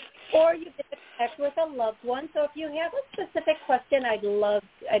question, or you get to connect with a loved one. So if you have a specific question,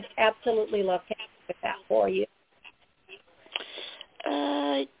 I'd absolutely love to answer that for you.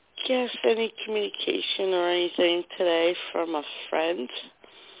 I guess any communication or anything today from a friend.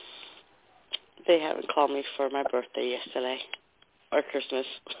 They haven't called me for my birthday yesterday or Christmas.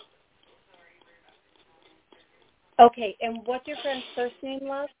 Okay, and what's your friend's first name,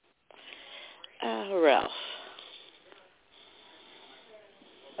 love? Ralph.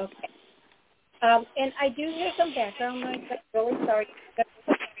 Okay. And I do hear some background noise, but I'm really sorry.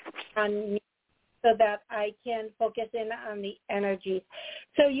 On me. so that I can focus in on the energies.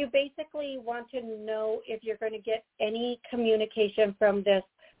 So you basically want to know if you're going to get any communication from this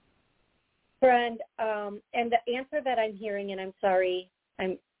friend. And the answer that I'm hearing, and I'm sorry,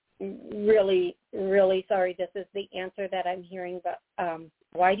 I'm really, really sorry, this is the answer that I'm hearing, but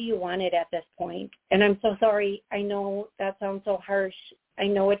why do you want it at this point? And I'm so sorry. I know that sounds so harsh. I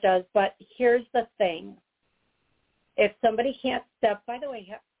know it does, but here's the thing. If somebody can't step, by the way,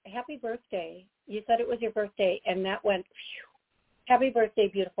 happy birthday. You said it was your birthday, and that went, phew. Happy birthday,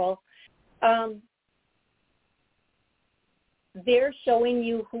 beautiful. They're showing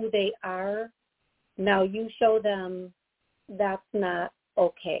you who they are. Now you show them that's not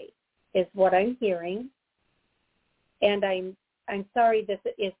okay, is what I'm hearing. And I'm sorry, this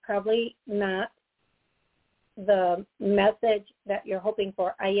is probably not the message that you're hoping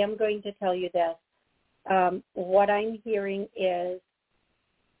for. I am going to tell you this. What I'm hearing is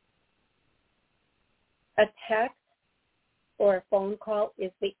a text or a phone call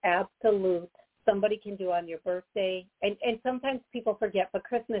is the absolute somebody can do on your birthday. And sometimes people forget, but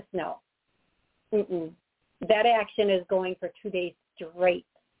Christmas, no. That action is going for 2 days straight,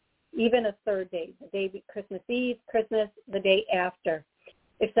 even a third day, the day Christmas Eve, Christmas, the day after.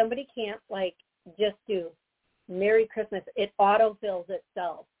 If somebody can't, like, just do Merry Christmas, it autofills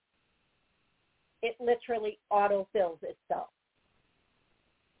itself. It literally autofills itself.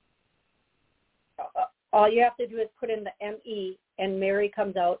 All you have to do is put in the M-E, and Merry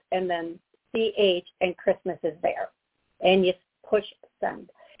comes out, and then C-H, and Christmas is there. And you push send.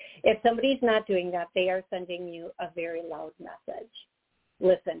 If somebody's not doing that, they are sending you a very loud message.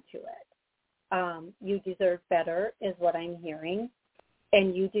 Listen to it. You deserve better is what I'm hearing,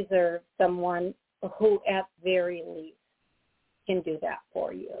 and you deserve someone who at very least can do that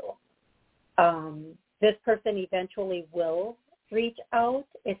for you. This person eventually will reach out.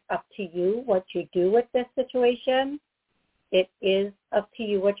 It's up to you what you do with this situation. It is up to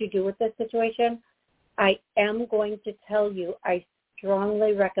you what you do with this situation. I am going to tell you, I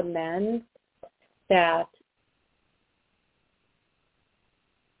strongly recommend that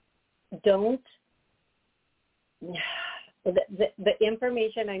don't, the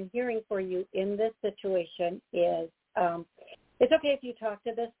information I'm hearing for you in this situation is, it's okay if you talk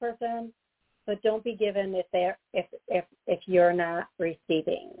to this person, but don't be given if you're not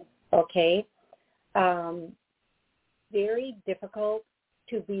receiving, okay? Very difficult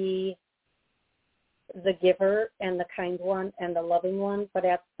to be the giver and the kind one and the loving one, but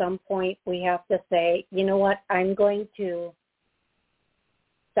at some point we have to say, you know what, I'm going to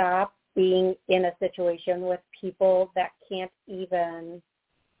stop being in a situation with people that can't even,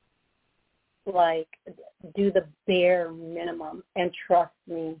 like, do the bare minimum. And trust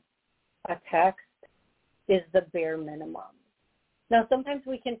me, a text is the bare minimum. Now, sometimes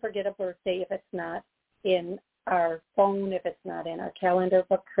we can forget a birthday if it's not in our phone, if it's not in our calendar,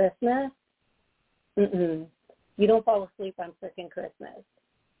 but Christmas, you don't fall asleep on freaking Christmas.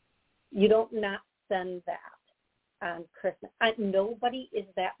 You don't not send that on Christmas. Nobody is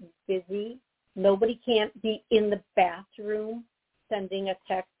that busy. Nobody can't be in the bathroom sending a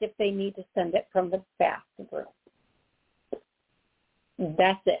text if they need to send it from the bathroom.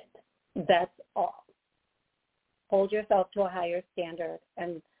 That's it. That's all. Hold yourself to a higher standard.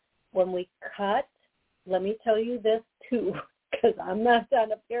 And when we cut, let me tell you this too, because I'm not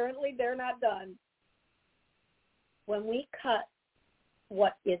done. Apparently they're not done. When we cut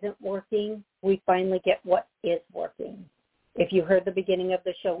what isn't working, we finally get what is working. If you heard the beginning of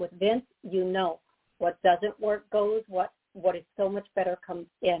the show with Vince, you know what doesn't work goes, what is so much better comes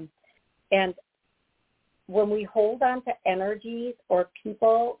in. And when we hold on to energies or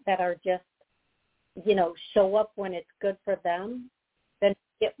people that are just, show up when it's good for them, then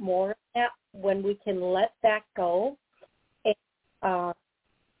get more of that when we can let that go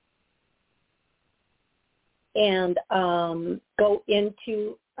and go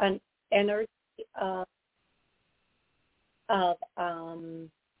into an energy of how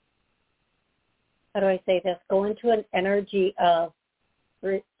do I say this? Go into an energy of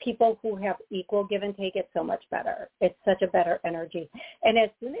people who have equal give and take. It's so much better. It's such a better energy. And as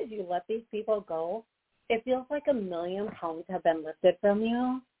soon as you let these people go, it feels like 1,000,000 pounds have been lifted from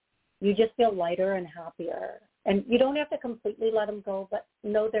you. You just feel lighter and happier. And you don't have to completely let them go, but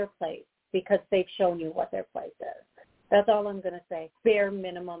know their place because they've shown you what their place is. That's all I'm going to say. Bare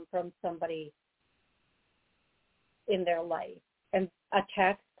minimum from somebody in their life. And a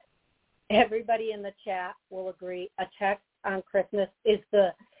text, everybody in the chat will agree, a text on Christmas is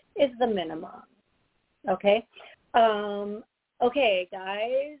the minimum. Okay? Okay,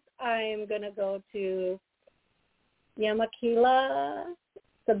 guys, I'm going to go to Yamakila.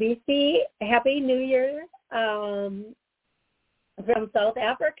 Sabisi, Happy New Year from South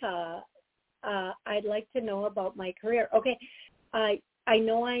Africa. I'd like to know about my career. Okay, I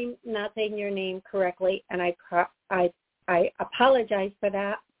know I'm not saying your name correctly, and I apologize for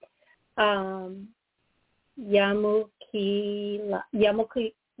that. Yamukila,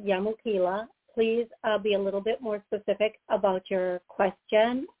 please be a little bit more specific about your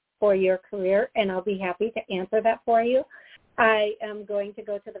question for your career, and I'll be happy to answer that for you. I am going to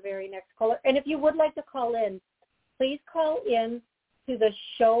go to the very next caller. And if you would like to call in, please call in to the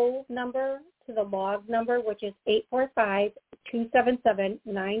show number, to the log number, which is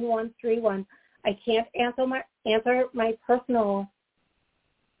 845-277-9131. I can't answer my personal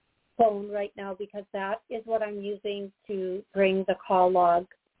phone right now because that is what I'm using to bring the call log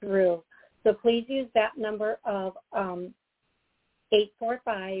through. So please use that number of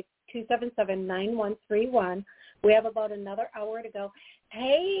 845-277-9131. We have about another hour to go.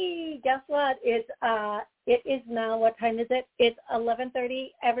 Hey, guess what? It is now, what time is it? It's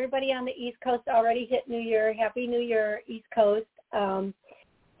 11:30. Everybody on the East Coast already hit New Year. Happy New Year, East Coast.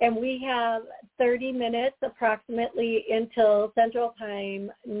 And we have 30 minutes approximately until Central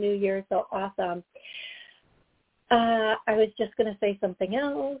Time New Year, so awesome. I was just going to say something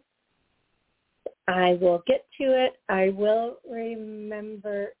else. I will get to it. I will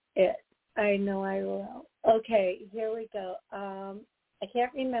remember it. I know I will. Okay, here we go. I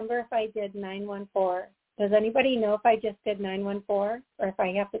can't remember if I did 914. Does anybody know if I just did 914 or if I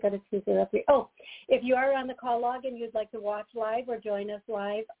have to go to 203? Oh, if you are on the call log and you'd like to watch live or join us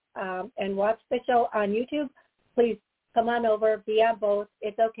live and watch the show on YouTube, please come on over, be on both.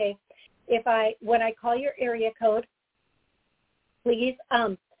 It's okay. When I call your area code, please,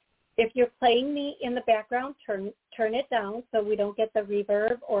 if you're playing me in the background, turn it down so we don't get the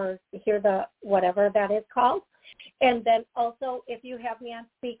reverb or hear the whatever that is called. And then also, if you have me on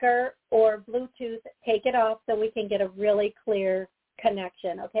speaker or Bluetooth, take it off so we can get a really clear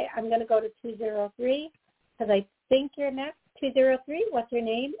connection, okay? I'm going to go to 203 because I think you're next. 203, what's your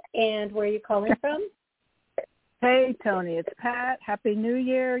name and where are you calling from? Hey, Toni, it's Pat. Happy New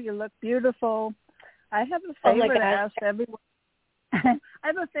Year. You look beautiful. I have a favor to ask everyone. I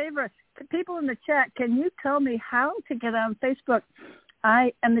have a favor. People in the chat, can you tell me how to get on Facebook?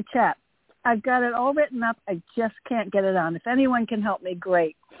 I am the chat. I've got it all written up. I just can't get it on. If anyone can help me,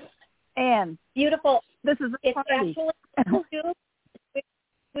 great. And beautiful. This is a party. It's actually YouTube.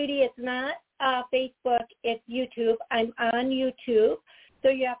 Sweetie, it's not Facebook. It's YouTube. I'm on YouTube. So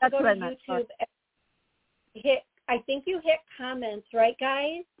you have to go to YouTube. I think you hit comments, right,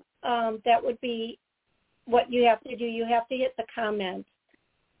 guys? That would be what you have to do. You have to hit the comments,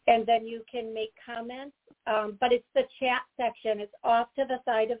 and then you can make comments. But it's the chat section. It's off to the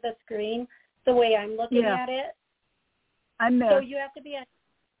side of the screen, the way I'm looking at it. I'm there. So you have to be on.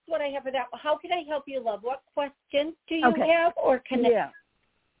 What I have for that. How can I help you, love? What questions do you have or connect? Yeah.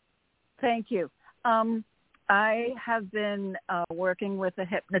 Thank you. I have been working with a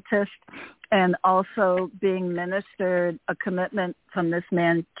hypnotist and also being ministered a commitment from this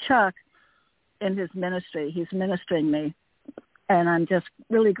man, Chuck, in his ministry. He's ministering me. And I'm just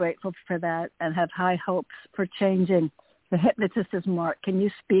really grateful for that and have high hopes for changing. The hypnotist is Mark. Can you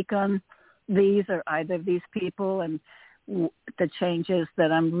speak on these or either of these people and the changes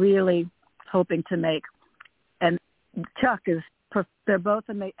that I'm really hoping to make? And Chuck is, they're both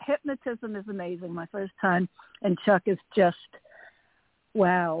amazing. Hypnotism is amazing, my first time. And Chuck is just,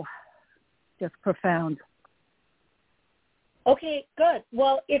 wow, just profound. Okay, good.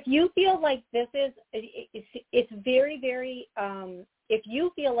 Well, if you feel like this is, it's very, very, if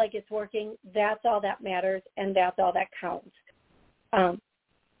you feel like it's working, that's all that matters and that's all that counts. I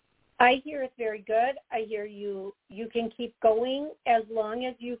hear it's very good. I hear you can keep going as long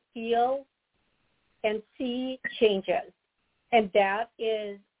as you feel and see changes. And that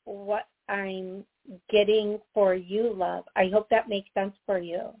is what I'm getting for you, love. I hope that makes sense for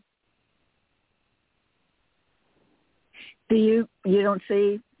you. You don't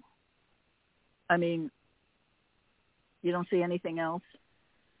see, I mean, you don't see anything else?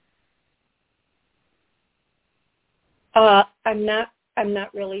 I'm not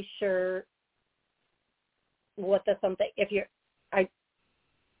really sure what the something,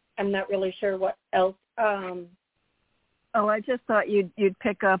 I'm not really sure what else. I just thought you'd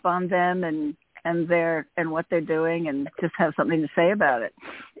pick up on them and what they're doing and just have something to say about it.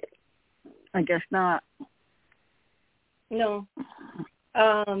 I guess not. No.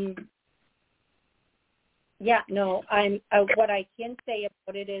 No. What I can say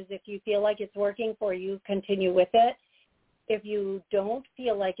about it is if you feel like it's working for you, continue with it. If you don't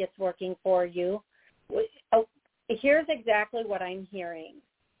feel like it's working for you, here's exactly what I'm hearing.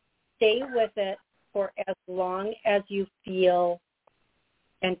 stay with it for as long as you feel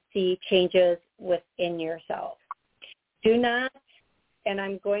and see changes within yourself. Do not, and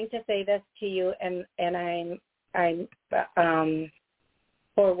I'm going to say this to you, and I'm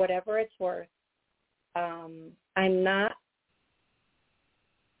for whatever it's worth, I'm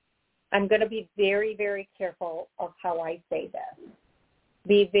going to be very, very careful of how I say this.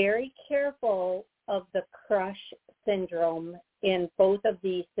 Be very careful of the crush syndrome in both of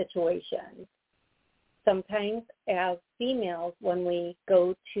these situations. Sometimes as females, when we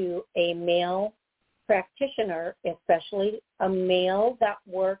go to a male practitioner, especially a male that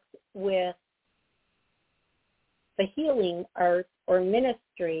works with the healing art or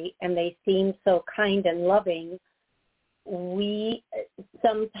ministry, and they seem so kind and loving, we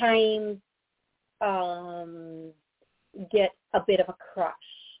sometimes get a bit of a crush.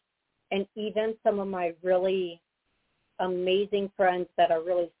 And even some of my really amazing friends that are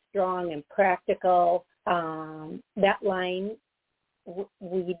really strong and practical, that line,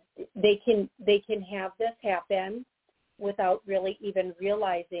 they can have this happen without really even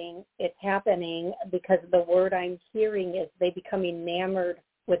realizing it's happening, because the word I'm hearing is they become enamored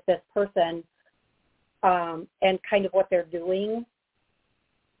with this person and kind of what they're doing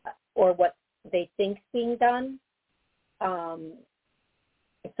or what they think's being done.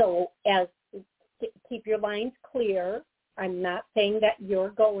 So keep your lines clear. I'm not saying that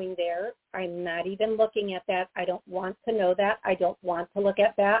you're going there. I'm not even looking at that. I don't want to know that. I don't want to look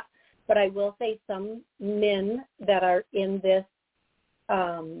at that. But I will say some men that are in this,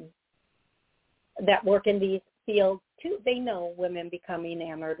 that work in these fields too, they know women become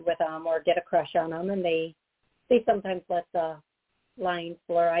enamored with them or get a crush on them, and they sometimes let the lines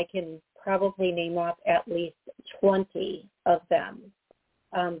blur. I can probably name off at least 20 of them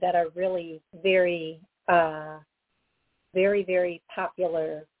that are really very, very, very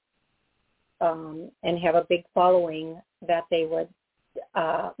popular and have a big following, that they would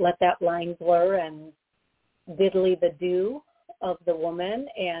let that line blur and diddly the do of the woman.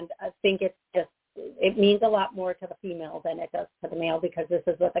 And I think it means a lot more to the female than it does to the male, because this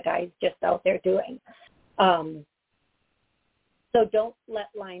is what the guy's just out there doing. So don't let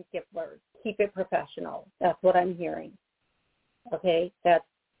lines get blurred. Keep it professional. That's what I'm hearing. Okay, that's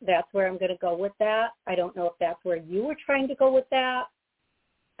where I'm going to go with that. I don't know if that's where you were trying to go with that.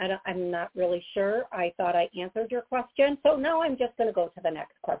 I'm not really sure. I thought I answered your question. So now I'm just going to go to the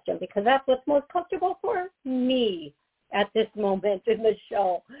next question, because that's what's most comfortable for me at this moment in the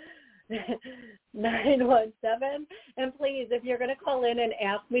show. 917. And please, if you're going to call in and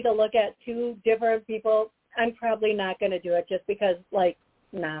ask me to look at two different people, I'm probably not going to do it, just because,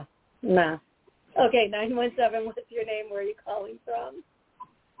 nah. Okay, 917, what's your name? Where are you calling from?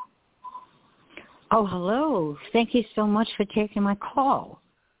 Oh, hello. Thank you so much for taking my call.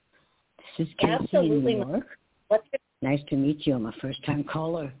 This is Casey Absolutely. in New York. Nice to meet you. I'm a first-time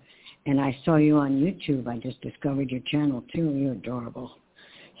caller. And I saw you on YouTube. I just discovered your channel, too. You're adorable.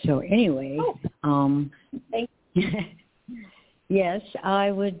 So anyway, thank you. Yes,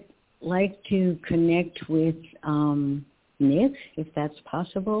 I would like to connect with Nick, if that's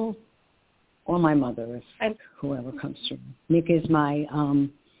possible, or my mother, if whoever comes through. Nick is my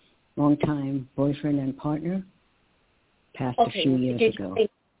longtime boyfriend and partner, passed a few years ago.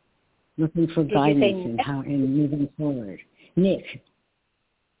 Looking for guidance in moving forward. Nick.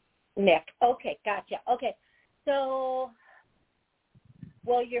 Okay, gotcha. Okay, so,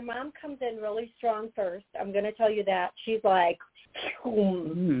 well, your mom comes in really strong first. I'm going to tell you that. She's like,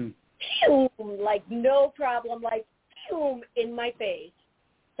 like no problem, like in my face.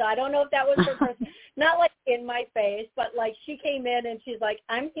 So I don't know if that was her person. Not like in my face, but like she came in and she's like,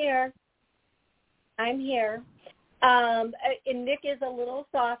 I'm here. And Nick is a little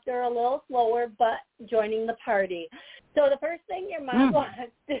softer, a little slower, but joining the party. So the first thing your mom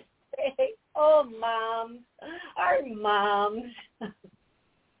wants to say, oh, moms, our moms.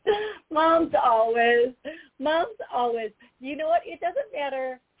 Moms always. You know what? It doesn't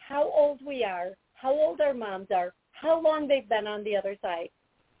matter how old we are, how old our moms are, how long they've been on the other side.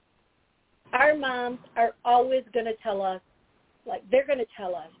 Our moms are always going to tell us, they're going to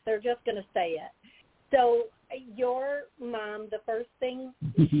tell us. They're just going to say it. So your mom, the first thing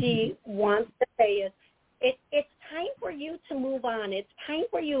she wants to say is, it's time for you to move on. It's time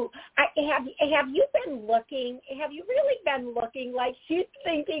for you. Have you been looking? Have you really been looking? Like she's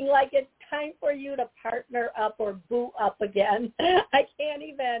thinking like it's time for you to partner up or boo up again. I can't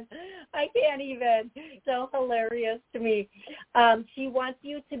even. So hilarious to me. She wants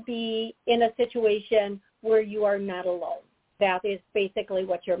you to be in a situation where you are not alone. That is basically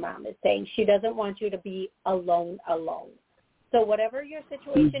what your mom is saying. She doesn't want you to be alone. So whatever your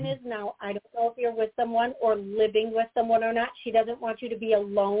situation is now, I don't know if you're with someone or living with someone or not. She doesn't want you to be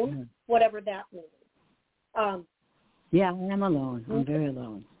alone, whatever that means. Yeah, I'm alone. I'm very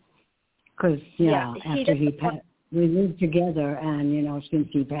alone. Because, after we lived together, and, since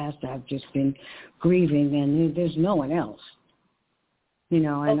he passed, I've just been grieving, and there's no one else. And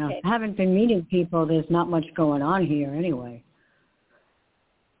I haven't been meeting people. There's not much going on here anyway.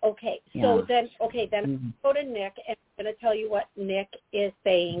 Okay, so then I'll go to Nick, and I'm going to tell you what Nick is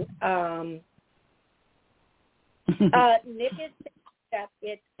saying. Nick is saying that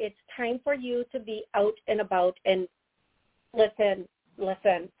it's time for you to be out and about. And listen,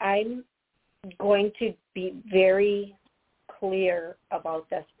 I'm going to be very clear about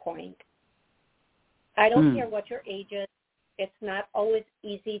this point. I don't care what your age is. It's not always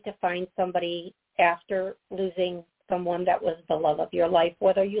easy to find somebody after losing someone that was the love of your life,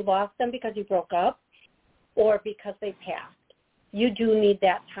 whether you lost them because you broke up or because they passed. You do need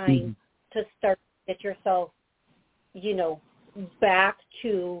that time to start to get yourself, back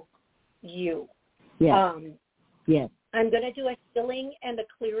to you. Yeah. I'm going to do a healing and a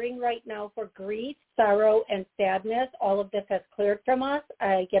clearing right now for grief, sorrow, and sadness. All of this has cleared from us.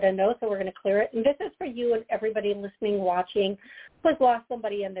 I get a note, so we're going to clear it. And this is for you and everybody listening, watching, who's lost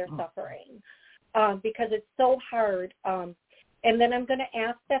somebody and they're suffering. Because it's so hard. And then I'm going to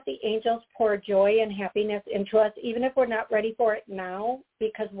ask that the angels pour joy and happiness into us, even if we're not ready for it now,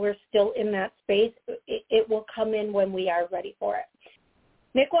 because we're still in that space. It will come in when we are ready for it.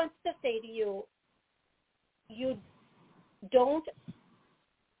 Nick wants to say to you,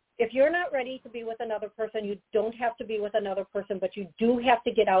 if you're not ready to be with another person, you don't have to be with another person, but you do have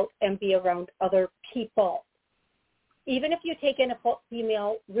to get out and be around other people. Even if you take in a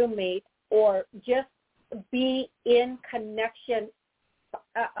female roommate, or just be in connection,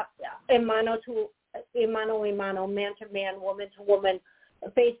 mano to mano, man to man, woman to woman,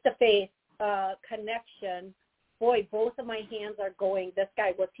 face to face connection. Boy, both of my hands are going. This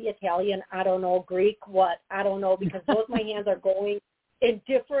guy, was he Italian? I don't know. Greek? What? I don't know, because both my hands are going in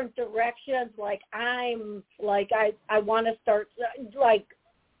different directions. I want to start,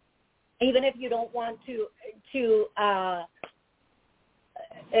 even if you don't want to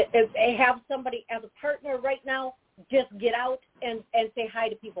have somebody as a partner right now, just get out and say hi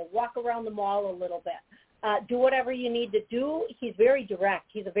to people. Walk around the mall a little bit. Do whatever you need to do. He's very direct.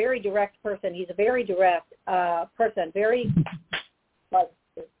 He's a very direct person. He's a very direct person. Very,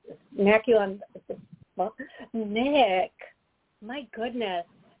 smack you on, Nick, my goodness.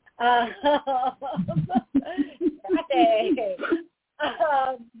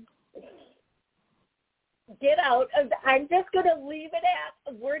 Get out. I'm just going to leave it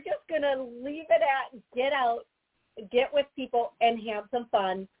at, we're just going to leave it at get out, get with people, and have some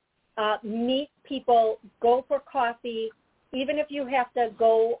fun. Meet people, go for coffee. Even if you have to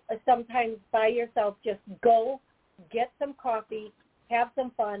go sometimes by yourself, just go, get some coffee, have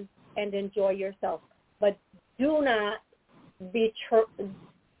some fun, and enjoy yourself. But do not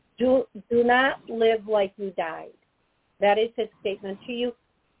do not live like you died. That is his statement to you.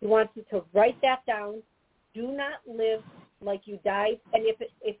 He wants you to write that down. Do not live like you died. And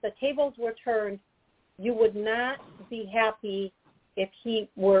if the tables were turned, you would not be happy if he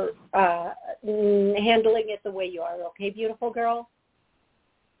were handling it the way you are. Okay, beautiful girl?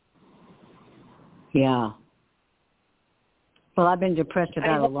 Yeah. Well, I've been depressed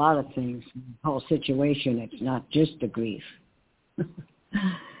about a lot of things. The whole situation, it's not just the grief. I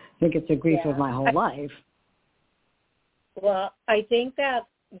think it's the grief of my whole life. Well, I think that,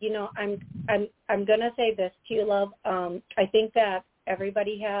 I'm going to say this to you, love. I think that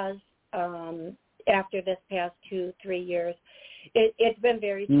everybody has, after this past 2-3 years, it's been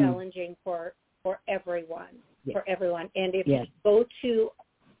very challenging for everyone, And if you go to,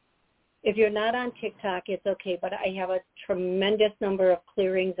 if you're not on TikTok, it's okay, but I have a tremendous number of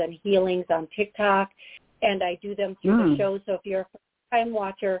clearings and healings on TikTok, and I do them through the show. So if you're a first-time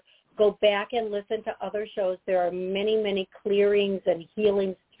watcher, go back and listen to other shows. There are many, many clearings and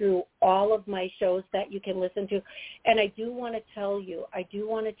healings through all of my shows that you can listen to. And I do want to tell you,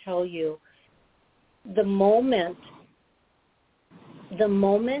 the moment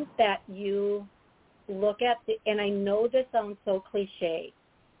that you look at and I know this sounds so cliche,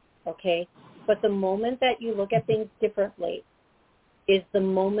 okay, but the moment that you look at things differently is the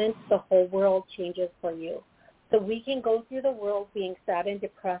moment the whole world changes for you. So we can go through the world being sad and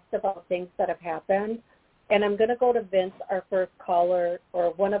depressed about things that have happened. And I'm going to go to Vince, our first caller,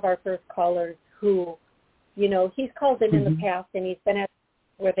 or one of our first callers who, he's called in the past, and he's been at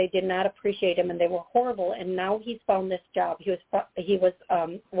where they did not appreciate him and they were horrible. And now he's found this job. He was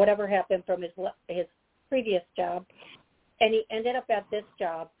whatever happened from his previous job and he ended up at this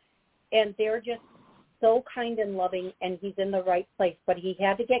job, and they're just so kind and loving, and he's in the right place, but he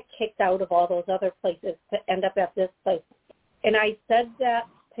had to get kicked out of all those other places to end up at this place. And I said that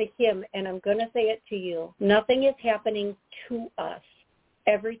to him, and I'm going to say it to you. Nothing is happening to us.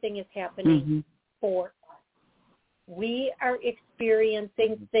 Everything is happening for us. We are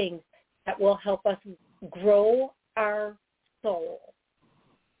experiencing things that will help us grow our soul.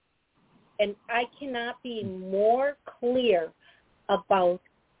 And I cannot be more clear about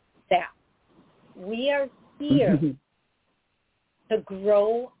that. We are here to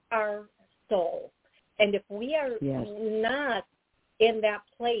grow our soul. And if we are not in that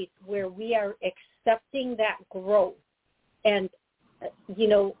place where we are accepting that growth, and, you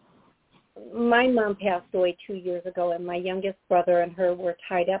know, my mom passed away 2 years ago, and my youngest brother and her were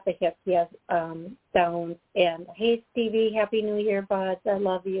tied up at hip. He has Downs. And, hey, Stevie, Happy New Year, buds. I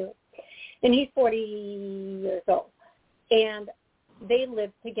love you. And he's 40 years old. And they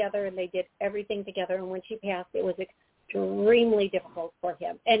lived together, and they did everything together. And when she passed, it was extremely difficult for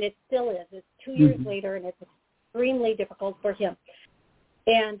him. And it still is. It's 2 years later, and it's extremely difficult for him.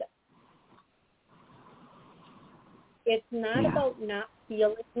 And it's not about not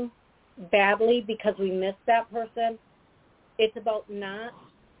feeling badly because we miss that person. It's about not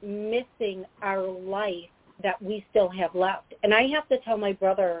missing our life that we still have left. And I have to tell my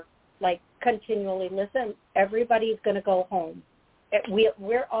brother, like, continually, listen, everybody's going to go home.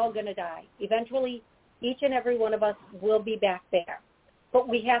 We're all going to die. Eventually, each and every one of us will be back there. But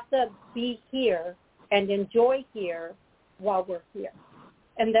we have to be here and enjoy here while we're here.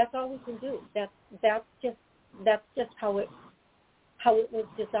 And that's all we can do. That's just how it was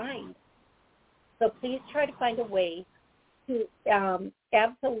designed. So please try to find a way to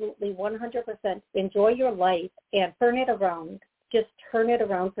absolutely 100% enjoy your life and turn it around. Just turn it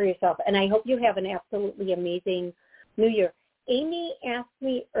around for yourself. And I hope you have an absolutely amazing New Year. Amy asked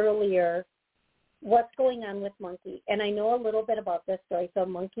me earlier what's going on with Monkey, and I know a little bit about this story. So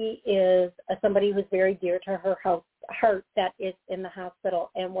Monkey is somebody who's very dear to her heart that is in the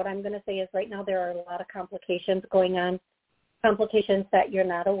hospital. And what I'm going to say is right now there are a lot of complications going on, complications that you're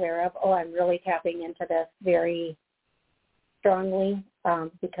not aware of. Oh, I'm really tapping into this very strongly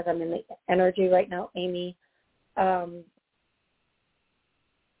because I'm in the energy right now, Amy.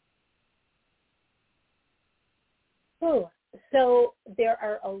 So there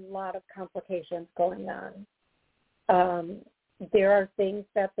are a lot of complications going on. There are things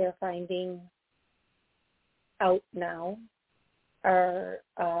that they're finding out now are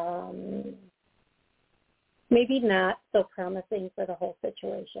maybe not so promising for the whole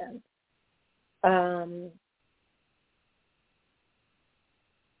situation. And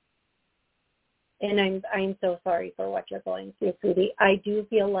I'm so sorry for what you're going through, sweetie. I do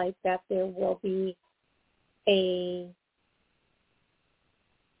feel like that there will be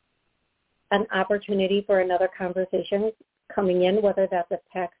an opportunity for another conversation coming in, whether that's a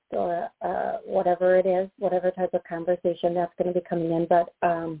text or whatever it is, whatever type of conversation that's going to be coming in. But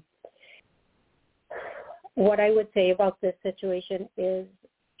what I would say about this situation is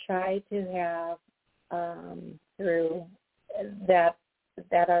try to have through that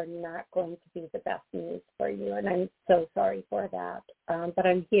are not going to be the best news for you. And I'm so sorry for that. But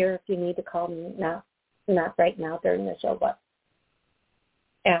I'm here if you need to call me, not right now during the show, but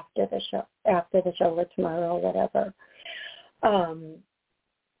after the show or tomorrow or whatever.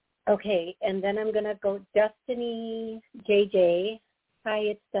 Okay, and then I'm going to go Destiny JJ. Hi,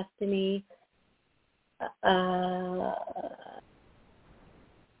 it's Destiny. Where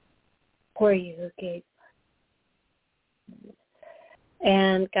are you, Gabe?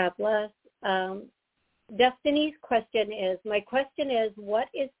 And God bless. Destiny's question is, my question is, what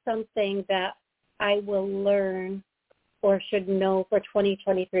is something that I will learn or should know for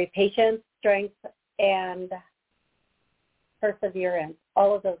 2023? Patience, strength, and perseverance.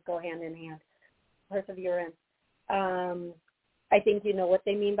 All of those go hand in hand. Perseverance. I think you know what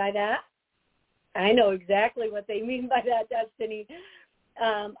they mean by that. I know exactly what they mean by that, Destiny.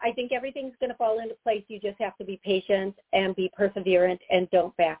 I think everything's going to fall into place. You just have to be patient and be perseverant and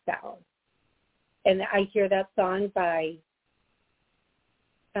don't back down. And I hear that song by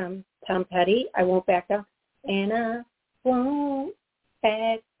Tom Petty, I Won't Back Down. And I won't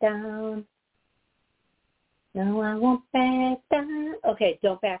back down. No, I won't back down. Okay,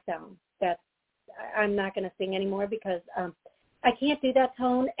 don't back down. I'm not going to sing anymore because I can't do that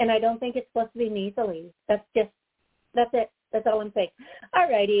tone, and I don't think it's supposed to be nasally. That's it. That's all I'm saying. All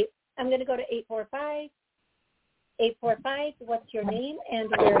righty. I'm going to go to 845. 845, what's your name and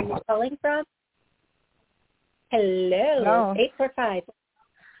where are you calling from? Hello. 845.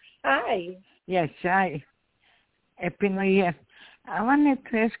 Hi. Yes, hi. Happy New Year. I wanted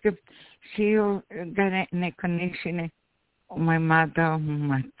to ask if you got any connection with my mother,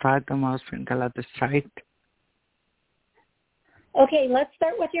 my father, my husband, got out of sight. Okay, let's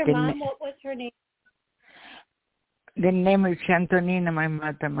start with your mom. What was her name? The name is Antonino, my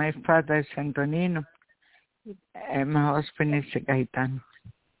mother. My father is Antonino. And my husband is Gaetano.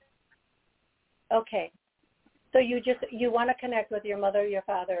 Okay. So you want to connect with your mother, your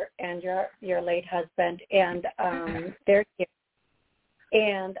father, and your late husband, and they're here.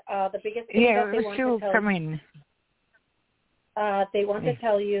 And the biggest thing that they want to tell come in. They want to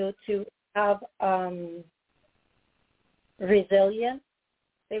tell you to have resilience.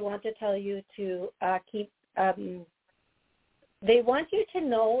 They want to tell you to keep. They want you to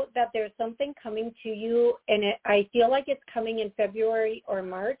know that there's something coming to you, and I feel like it's coming in February or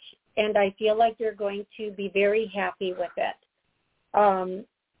March, and I feel like you're going to be very happy with it. And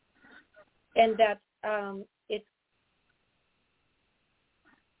that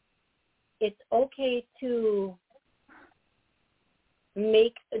it's okay to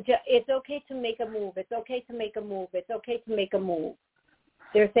make a move. It's okay to make a move. It's okay to make a move.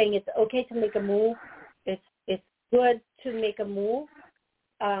 They're saying it's okay to make a move. It's good to make a move.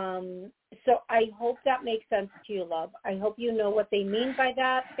 So I hope that makes sense to you, love. I hope you know what they mean by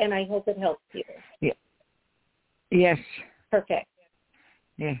that, and I hope it helps you. Yeah. Yes. Perfect.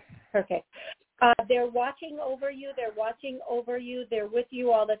 Yeah. Perfect. They're watching over you. They're with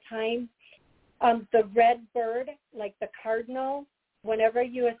you all the time. The red bird, like the cardinal, whenever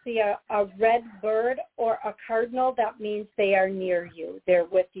you see a red bird or a cardinal, that means they are near you. They're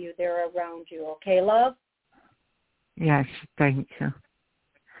with you. They're around you. Okay, love? Yes, thank you.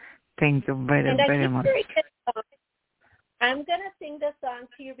 Thank you very much. I'm going to sing this song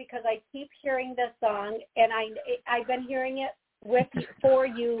to you because I keep hearing this song, and I've been hearing it for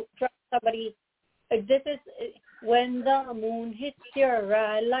you from somebody. This is when the moon hits your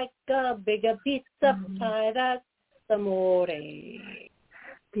eye like a bigger piece of pie. That's amore.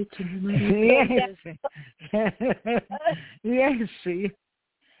 Yes. Yes.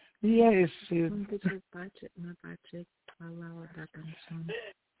 Yes.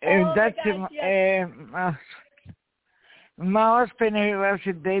 That's my husband was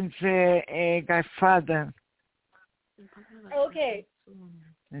a godfather. Okay.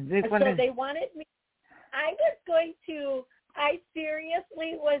 So they wanted me. I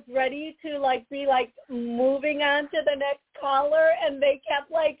seriously was ready to be moving on to the next caller, and they kept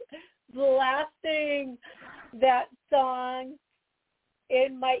blasting that song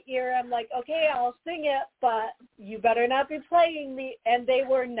in my ear. I'm like, okay, I'll sing it, but you better not be playing me. And they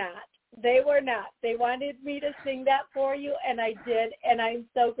were not. They wanted me to sing that for you, and I did, and I'm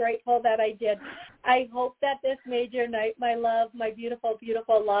so grateful that I did. I hope that this made your night, my love, my beautiful,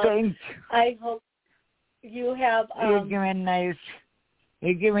 beautiful love. Thanks. I hope you have... You give me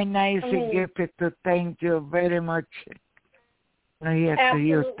nice gift to thank you very much. Here to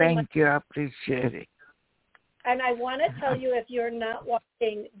you. Thank you. I appreciate it. And I want to tell you, if you're not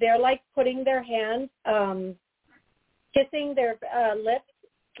watching, they're putting their hands, kissing their lips,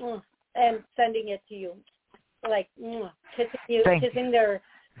 and sending it to you, kissing their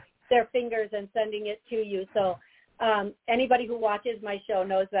fingers and sending it to you. So anybody who watches my show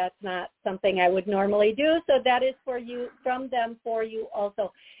knows that's not something I would normally do. So that is for you, from them for you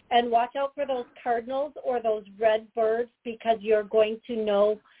also. And watch out for those cardinals or those red birds, because you're going to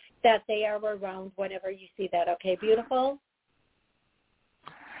know that they are around whenever you see that. Okay, beautiful?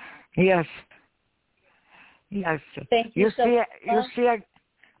 Yes. Thank you.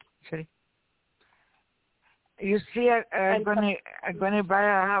 I'm gonna buy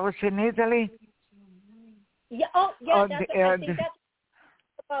a house in Italy. Yeah. Oh, yeah. I think that's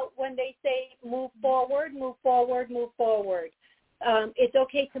about when they say move forward. It's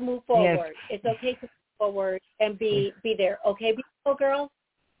okay to move forward. Yes. It's okay to move forward and be there. Okay, beautiful girl.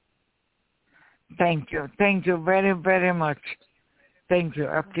 Thank you very, very much. Thank you.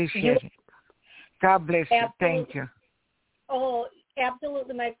 I appreciate it. God bless you. Thank you. Oh,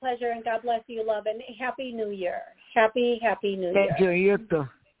 absolutely, my pleasure, and God bless you, love, and Happy New Year. Happy New Year. Thank you, you too.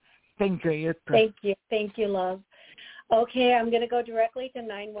 Thank you. Thank you, love. Okay, I'm going to go directly to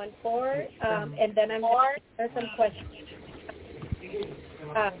 914, and then I'm going to answer some questions. You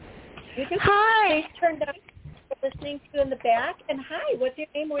can hi. Turn down listening to in the back, and hi, what's your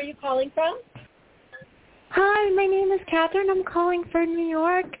name? Where are you calling from? Hi, my name is Catherine. I'm calling from New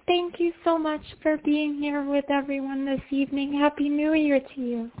York. Thank you so much for being here with everyone this evening. Happy New Year to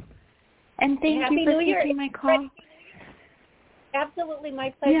you. And thank you for taking my call. Absolutely,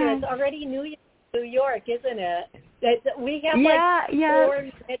 my pleasure. Yes. It's already New Year in New York, isn't it? We have 4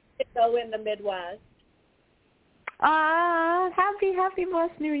 minutes to go in the Midwest. Happy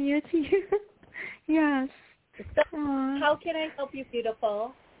blessed New Year to you. Yes. So, how can I help you,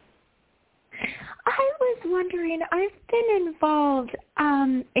 beautiful? I was wondering, I've been involved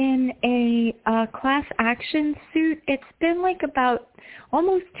in a class action suit. It's been like about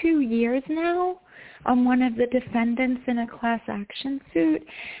almost 2 years now. I'm one of the defendants in a class action suit.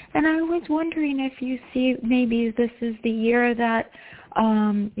 And I was wondering if you see maybe this is the year that,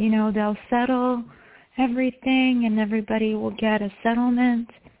 they'll settle everything and everybody will get a settlement.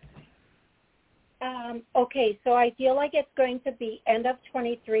 Okay, so I feel like it's going to be end of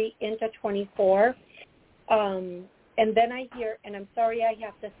 23 into 24. And then I hear, and I'm sorry I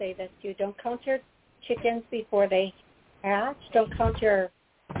have to say this to you, don't count your chickens before they hatch. Don't count your,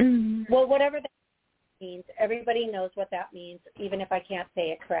 well, whatever that means. Everybody knows what that means, even if I can't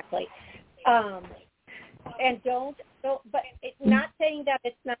say it correctly. And don't but not saying that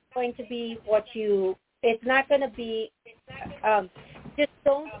it's not going to be it's not going to be, just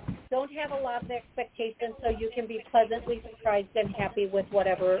don't have a lot of expectations so you can be pleasantly surprised and happy with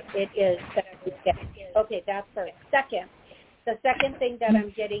whatever it is that you get. Okay, that's first. The second thing that I'm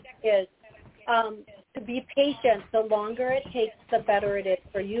getting is to be patient. The longer it takes, the better it is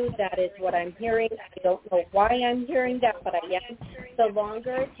for you. That is what I'm hearing. I don't know why I'm hearing that, but I am. The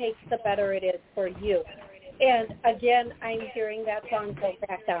longer it takes, the better it is for you. And again, I'm hearing that song, Go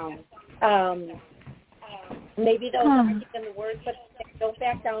Back Down. Maybe those aren't even the words, but don't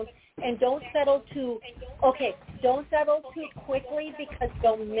back down. And don't settle too quickly because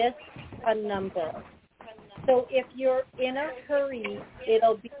you'll miss a number. So if you're in a hurry,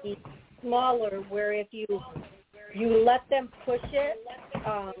 it'll be smaller, where if you let them push it,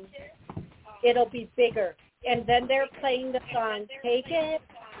 it'll be bigger. And then they're playing the song, Take It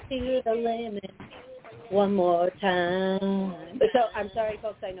to the Limit one more time. So I'm sorry,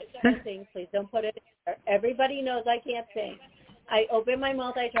 folks, I know I can't sing. Please don't put it in there. Everybody knows I can't sing. I open my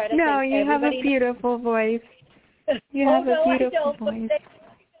mouth, I try to sing. No, you have a beautiful voice. You have a beautiful voice.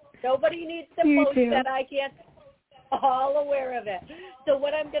 Nobody needs to post that I can't. All aware of it. So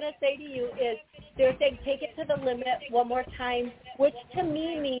what I'm going to say to you is they're saying take it to the limit one more time, which to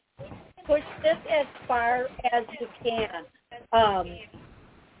me means push this as far as you can.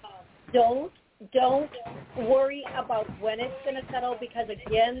 Don't worry about when it's going to settle because,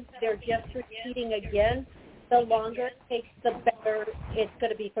 again, they're just repeating again. The longer it takes, the better it's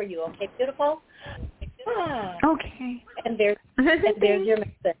going to be for you. Okay, beautiful? Okay. And there's your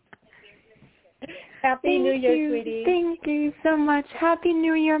message. Happy New Year, sweetie. Thank you so much. Happy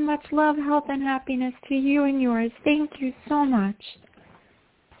New Year. Much love, health, and happiness to you and yours. Thank you so much.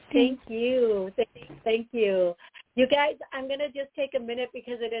 Thank you. Thank you. You guys, I'm going to just take a minute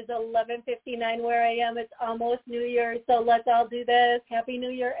because it is 11:59 where I am. It's almost New Year, so let's all do this. Happy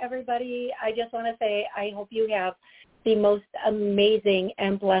New Year, everybody. I just want to say I hope you have the most amazing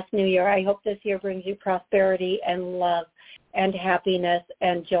and blessed New Year. I hope this year brings you prosperity and love and happiness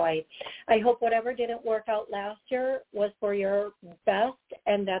and joy. I hope whatever didn't work out last year was for your best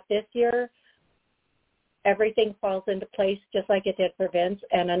and that this year everything falls into place just like it did for Vince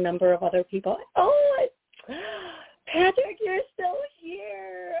and a number of other people. Patrick, you're still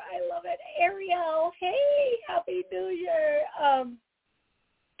here. I love it. Ariel, hey, Happy New Year.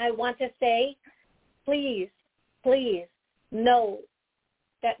 I want to say, please know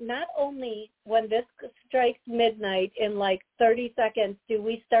that not only when this strikes midnight in like 30 seconds do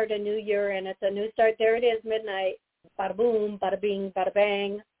we start a new year and it's a new start. There it is, midnight. Bada boom, bada bing, bada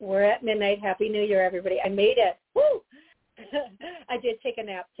bang. We're at midnight. Happy New Year, everybody. I made it. Woo! I did take a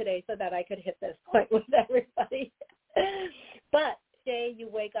nap today so that I could hit this point with everybody. But today you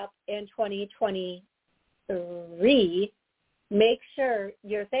wake up in 2023, make sure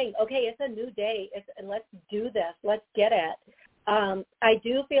you're saying, okay, it's a new day. Let's do this. Let's get it. I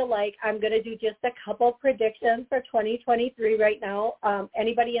do feel like I'm going to do just a couple predictions for 2023 right now.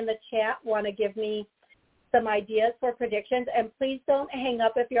 Anybody in the chat want to give me some ideas for predictions? And please don't hang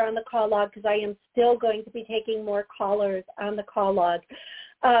up if you're on the call log because I am still going to be taking more callers on the call log.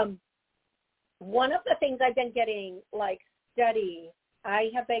 One of the things I've been getting steady,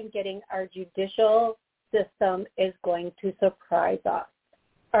 I have been getting our judicial system is going to surprise us.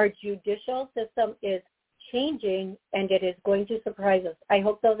 Our judicial system is changing and it is going to surprise us. I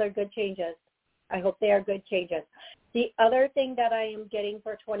hope those are good changes. I hope they are good changes. The other thing that I am getting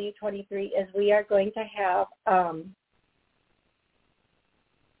for 2023 is we are going to have, I'm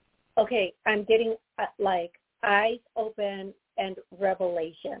getting eyes open and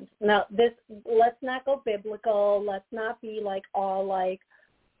revelations. Now, let's not go biblical. Let's not be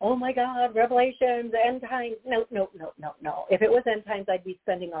oh my God, revelations, end times. No. If it was end times, I'd be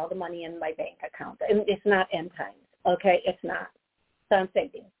spending all the money in my bank account. And it's not end times. Okay, it's not. So I'm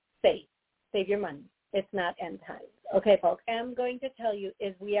saving. Save your money. It's not end times. Okay, folks, I'm going to tell you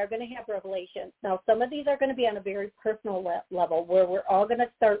is we are going to have revelations. Now, some of these are going to be on a very personal level where we're all going to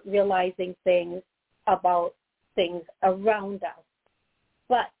start realizing things about things around us.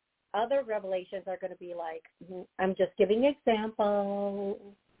 But other revelations are going to be like, I'm just giving examples,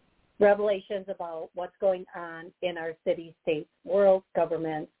 revelations about what's going on in our city, states, world,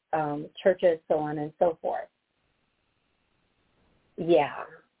 governments, churches, so on and so forth. Yeah.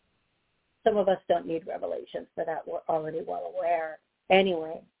 Some of us don't need revelations for that. We're already well aware.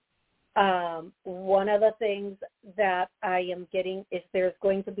 Anyway, one of the things that I am getting is there's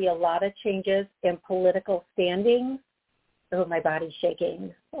going to be a lot of changes in political standing. Oh, my body's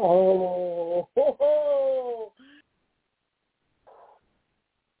shaking. Oh.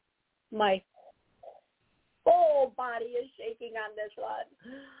 My whole body is shaking on this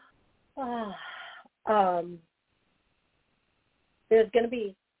one. There's going to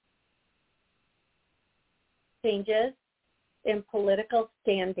be changes in political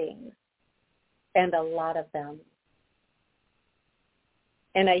standings, and a lot of them.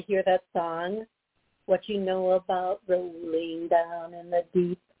 And I hear that song, What You Know About Rolling Down in the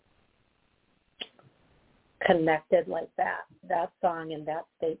Deep, connected like that song and that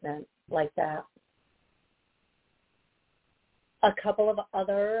statement like that. A couple of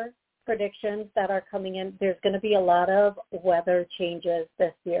other predictions that are coming in. There's going to be a lot of weather changes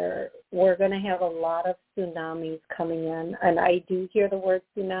this year. We're going to have a lot of tsunamis coming in, and I do hear the word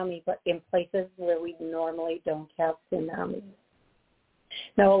tsunami, but in places where we normally don't have tsunamis.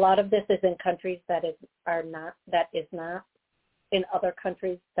 Now, a lot of this is in countries that is not in other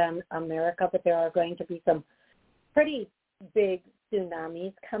countries than America, but there are going to be some pretty big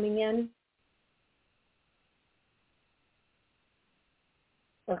tsunamis coming in.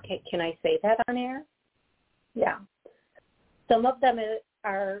 Okay, can I say that on air? Yeah. Some of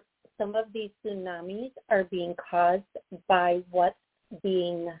these tsunamis are being caused by what's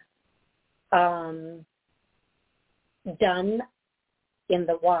being done in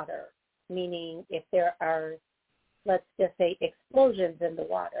the water, meaning if there are, let's just say, explosions in the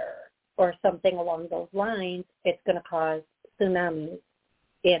water or something along those lines, it's going to cause tsunamis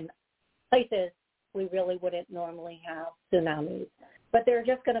in places we really wouldn't normally have tsunamis. But they're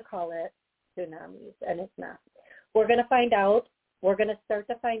just going to call it tsunamis, and it's not. We're going to find out. We're going to start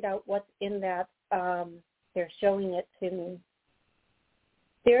to find out what's in that. They're showing it to me.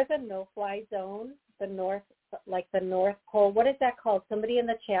 There's a no-fly zone, the North Pole. What is that called? Somebody in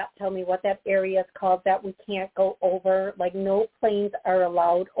the chat tell me what that area is called that we can't go over. Like no planes are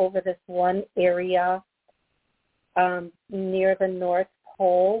allowed over this one area near the North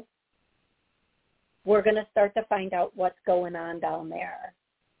Pole. We're going to start to find out what's going on down there,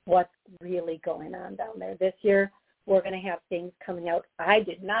 what's really going on down there. This year, we're going to have things coming out. I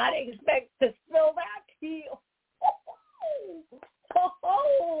did not expect to spill that tea.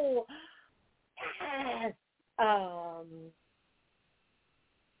 Oh, yes.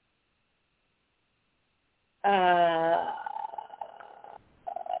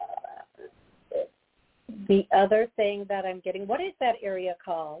 The other thing that I'm getting, what is that area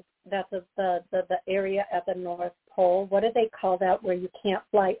called? That's the area at the North Pole. What do they call that where you can't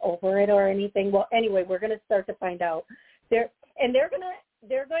fly over it or anything? Well, anyway, we're going to start to find out. They're going to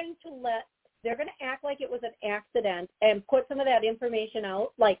act like it was an accident and put some of that information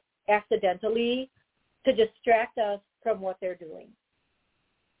out, like accidentally, to distract us from what they're doing.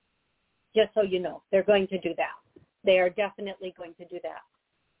 Just so you know, they're going to do that. They are definitely going to do that.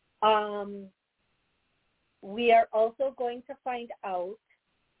 We are also going to find out,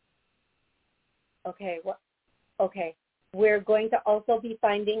 we're going to also be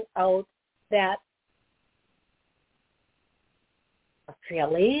finding out that,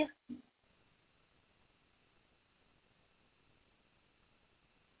 really?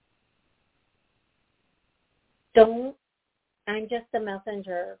 I'm just a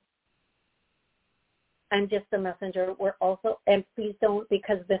messenger. We're also, and please don't,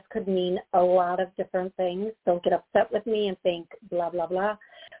 because this could mean a lot of different things. Don't get upset with me and think blah, blah, blah.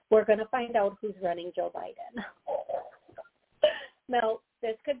 We're going to find out who's running Joe Biden. Now,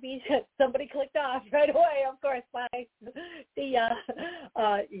 this could be, somebody clicked off right away, of course, bye. See ya.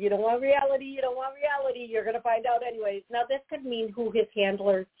 You don't want reality, you're going to find out anyways. Now, this could mean who his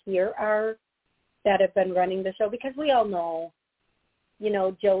handlers here are that have been running the show, because we all know,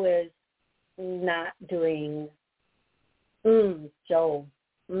 Joe is not doing, Joe.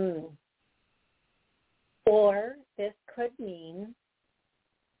 Or this could mean,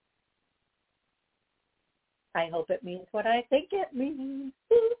 I hope it means what I think it means.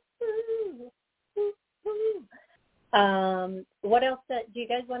 What else? Do you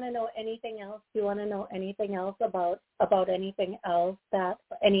guys want to know anything else? Do you want to know anything else about anything else? That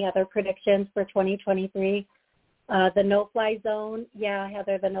any other predictions for 2023? The no-fly zone. Yeah,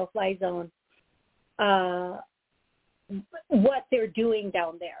 Heather, the no-fly zone. What they're doing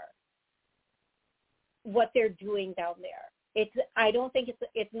down there. I don't think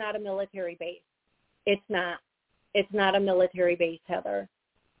it's not a military base. It's not a military base, Heather.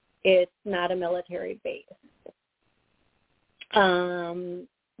 It's not a military base.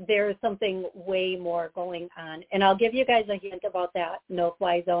 There's something way more going on. And I'll give you guys a hint about that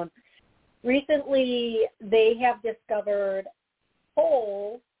no-fly zone. Recently, they have discovered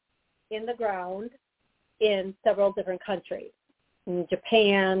holes in the ground in several different countries. In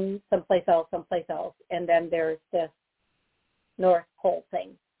Japan, someplace else. And then there's this North Pole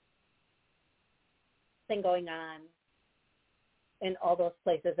thing going on in all those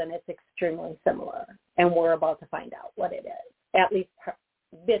places, and it's extremely similar. And we're about to find out what it is, at least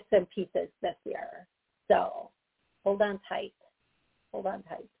bits and pieces this year. So hold on tight,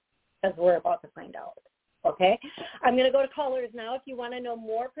 because we're about to find out. Okay? I'm going to go to callers now. If you want to know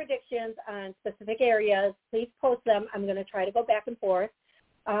more predictions on specific areas, please post them. I'm going to try to go back and forth.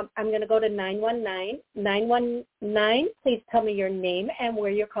 I'm going to go to 919. 919, please tell me your name and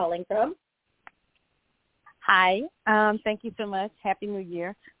where you're calling from. Hi. Thank you so much. Happy New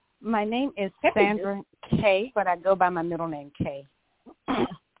Year. My name is Sandra K, but I go by my middle name, K.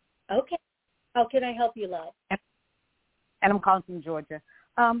 Okay. How can I help you, love? And I'm calling from Georgia.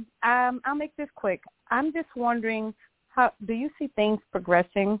 I'll make this quick. I'm just wondering, how do you see things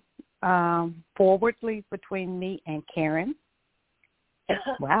progressing forwardly between me and Karen?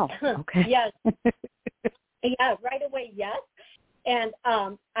 Wow. Okay. Yes. Yeah, right away, yes. And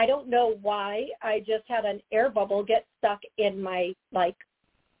I don't know why. I just had an air bubble get stuck in my,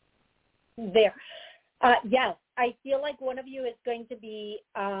 there. Yes, I feel like one of you is going to be,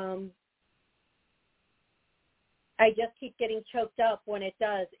 I just keep getting choked up when it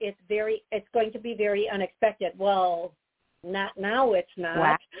does. It's going to be very unexpected. Well, not now, it's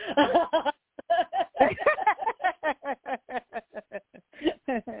not.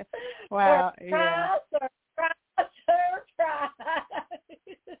 Wow. Yeah.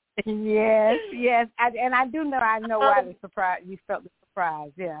 Yes. I do know. I know why the surprise. You felt the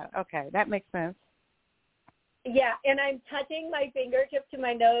surprise. Yeah. Okay, that makes sense. Yeah, and I'm touching my fingertip to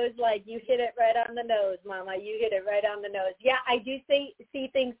my nose, like you hit it right on the nose, Mama. You hit it right on the nose. Yeah, I do see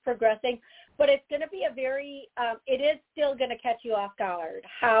things progressing, but it's going to be a very. It is still going to catch you off guard.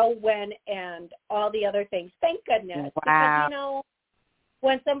 How, when, and all the other things. Thank goodness, because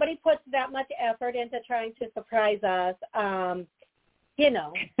when somebody puts that much effort into trying to surprise us, right?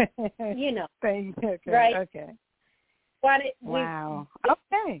 Okay. Wow.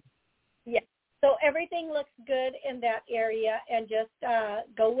 Okay. Yeah. So everything looks good in that area, and just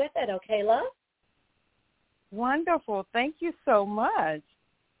go with it, okay, love? Wonderful. Thank you so much.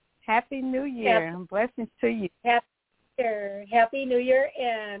 Happy New Year and blessings to you. Happy New Year,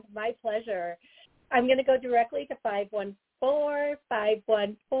 and my pleasure. I'm going to go directly to 514.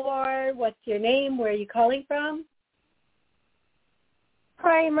 514. What's your name? Where are you calling from?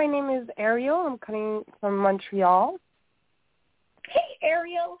 Hi, my name is Ariel. I'm calling from Montreal. Hey,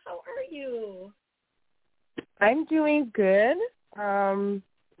 Ariel. How are you? I'm doing good. Some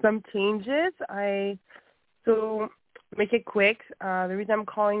changes. So make it quick. The reason I'm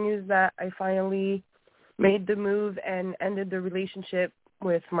calling you is that I finally made the move and ended the relationship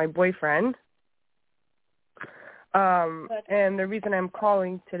with my boyfriend. And the reason I'm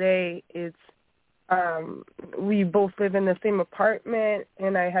calling today is we both live in the same apartment,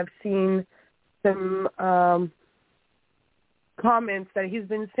 and I have seen some comments that he's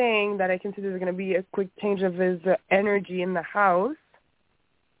been saying that I consider there's going to be a quick change of his energy in the house.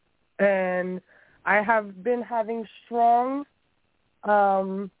 And I have been having strong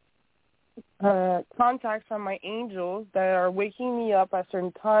contacts from my angels that are waking me up at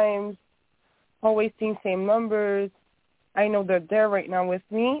certain times, always seeing same numbers. I know they're there right now with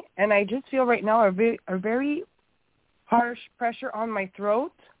me, and I just feel right now a very harsh pressure on my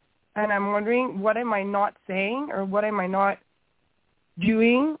throat, and I'm wondering, what am I not saying, or what am I not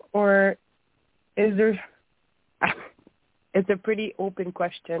doing, or is there... It's a pretty open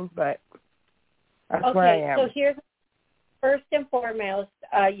question, but that's where I am. Okay, so here's, first and foremost,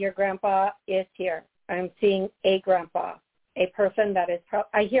 your grandpa is here. I'm seeing a grandpa. A person that is,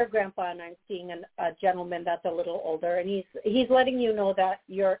 I hear grandpa, and I'm seeing a gentleman that's a little older, and he's letting you know that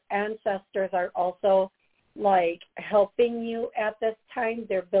your ancestors are also, helping you at this time.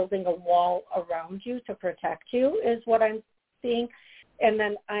 They're building a wall around you to protect you, is what I'm seeing. And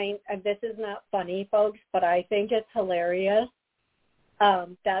then this is not funny, folks, but I think it's hilarious.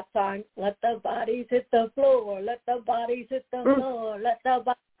 That song, let the bodies hit the floor, let the bodies hit the floor, let the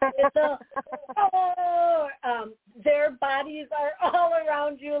bodies hit the floor. Their bodies are all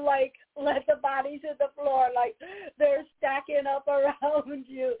around you, like, let the bodies hit the floor, like they're stacking up around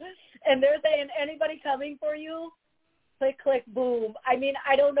you. And they're saying, anybody coming for you? Click, click, boom. I mean,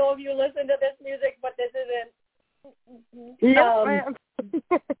 I don't know if you listen to this music, but this isn't. Yeah,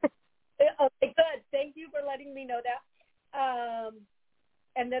 okay, good. Thank you for letting me know that.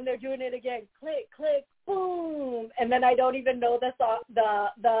 And then they're doing it again. Click, click, boom. And then I don't even know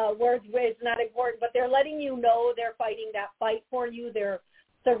the words, which is not important, but they're letting you know they're fighting that fight for you. They're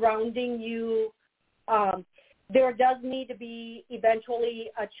surrounding you. There does need to be eventually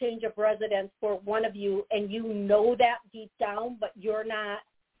a change of residence for one of you, and you know that deep down, but you're not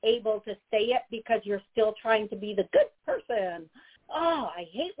able to say it because you're still trying to be the good person. Oh, I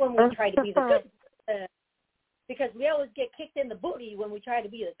hate when we try to be the good person, because we always get kicked in the booty when we try to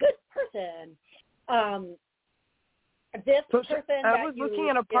be the good person. This person I was looking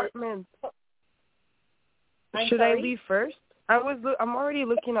at apartments. Should I leave first? I'm already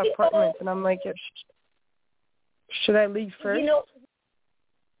looking at apartments, and I'm like, should I leave first? You know,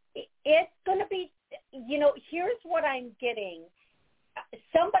 it's going to be, here's what I'm getting.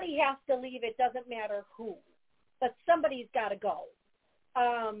 Somebody has to leave. It doesn't matter who, but somebody's got to go.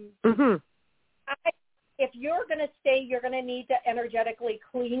 If you're going to stay, you're going to need to energetically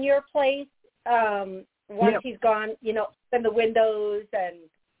clean your place. Once he's gone, open the windows and,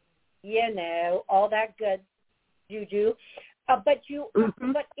 all that good juju. But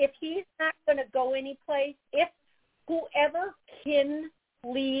if he's not going to go anyplace, if whoever can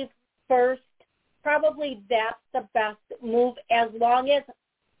leave first, probably that's the best move, as long as,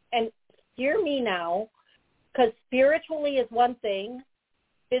 and hear me now, because spiritually is one thing,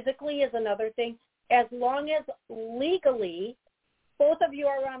 physically is another thing. As long as legally both of you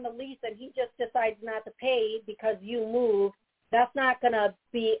are on the lease and he just decides not to pay because you moved, that's not going to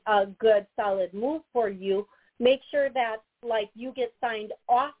be a good, solid move for you. Make sure that, you get signed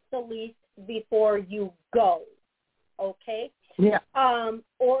off the lease before you go, okay? Yeah.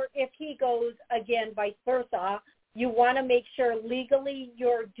 Or if he goes, again, vice versa, you want to make sure legally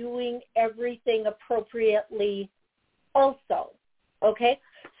you're doing everything appropriately also, okay?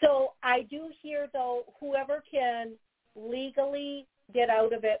 So I do hear, though, whoever can legally get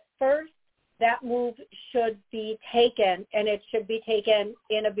out of it first, that move should be taken, and it should be taken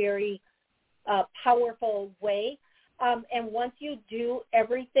in a very powerful way. And once you do,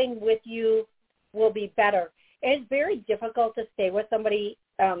 everything with you will be better. It's very difficult to stay with somebody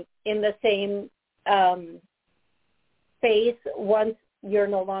in the same space once you're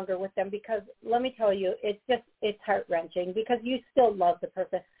no longer with them, because let me tell you, it's heart-wrenching because you still love the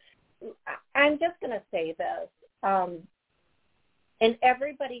person. I'm just going to say this, and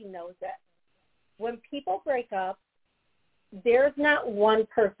everybody knows it. When people break up, there's not one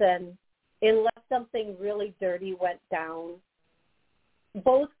person, unless something really dirty went down.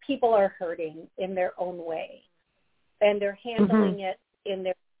 Both people are hurting in their own way, and they're handling it in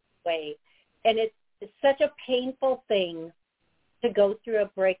their way. And it's such a painful thing to go through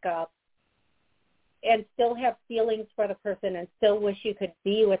a breakup and still have feelings for the person and still wish you could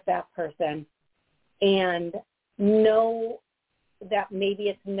be with that person and know that maybe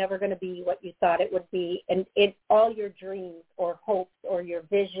it's never going to be what you thought it would be. And all your dreams or hopes or your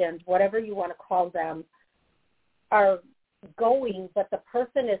visions, whatever you want to call them, are going, but the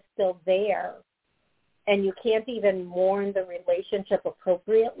person is still there, and you can't even mourn the relationship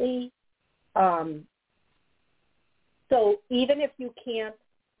appropriately. So even if you can't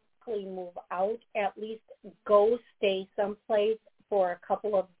move out, at least go stay someplace for a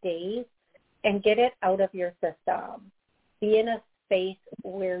couple of days and get it out of your system. Be in a space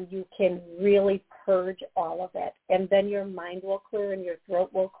where you can really purge all of it, and then your mind will clear and your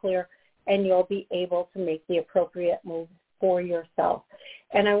throat will clear, and you'll be able to make the appropriate moves for yourself.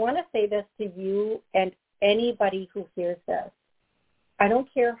 And I want to say this to you and anybody who hears this. I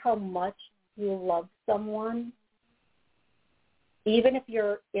don't care how much you love someone, even if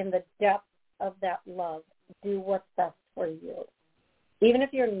you're in the depths of that love, do what's best for you. Even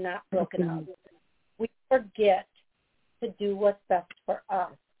if you're not broken up, we forget to do what's best for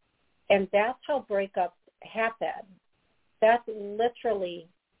us. And that's how breakups happen. That's literally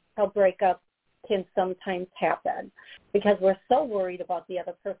how breakups can sometimes happen, because we're so worried about the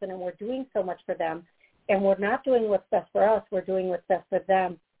other person and we're doing so much for them, and we're not doing what's best for us. We're doing what's best for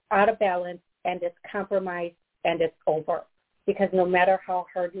them, out of balance, and it's compromised, and it's over. Because no matter how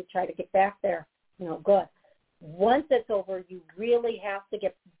hard you try to get back there, no good. once it's over, you really have to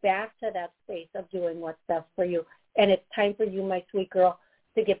get back to that space of doing what's best for you. And it's time for you, my sweet girl,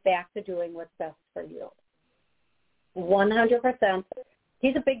 to get back to doing what's best for you. 100%.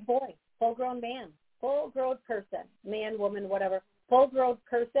 He's a big boy, full-grown man, full-grown person, man, woman, whatever. Full-grown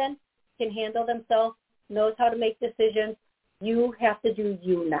person can handle themselves, knows how to make decisions. You have to do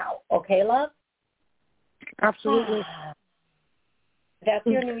you now. Okay, love? Absolutely. That's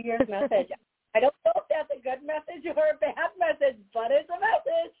your New Year's message. I don't know if that's a good message or a bad message, but it's a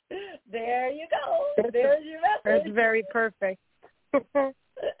message. There you go. There's your message. That's very perfect. Well,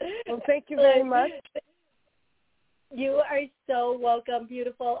 thank you very much. You are so welcome,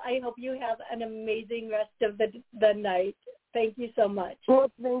 beautiful. I hope you have an amazing rest of the night. Thank you so much.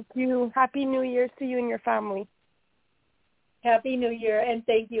 Well, thank you. Happy New Year to you and your family. Happy New Year, and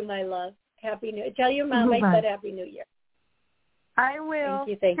thank you, my love. Happy New Year. Tell your mom I said Happy New Year. I will.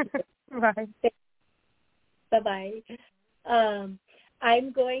 Thank you. Bye. Bye-bye.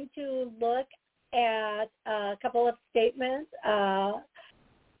 I'm going to look at a couple of statements.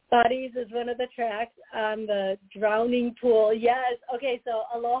 Bodies is one of the tracks on the Drowning Pool. Yes. Okay, so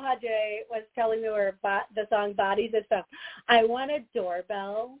Aloha J was telling me where the song Bodies is from. I want a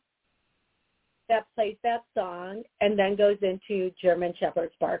doorbell that plays that song and then goes into German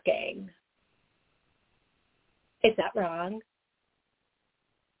Shepherds barking. Is that wrong?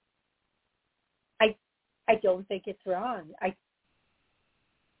 I don't think it's wrong. I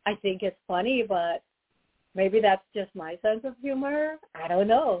think it's funny, but maybe that's just my sense of humor. I don't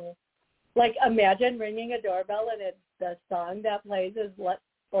know. Like, imagine ringing a doorbell and the song that plays is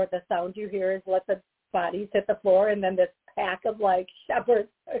or the sound you hear is let the bodies hit the floor, and then this pack of, like, shepherds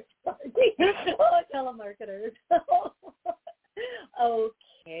are barking. Oh, telemarketers.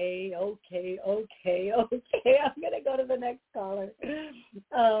 Okay. I'm going to go to the next caller.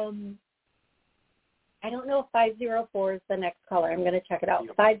 I don't know if 504 is the next caller. I'm going to check it out.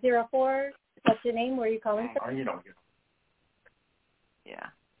 504, what's your name? Where are you calling from? You don't get it. Yeah.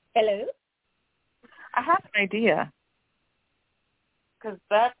 Hello? I have an idea. Because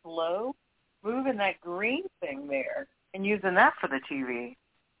that's low. Moving that green thing there and using that for the TV.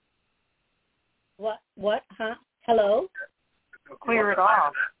 What? Huh? Hello? Clear it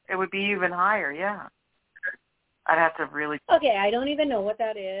off. It would be even higher, yeah. I'd have to really... Okay, I don't even know what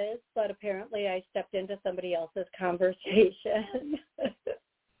that is, but apparently I stepped into somebody else's conversation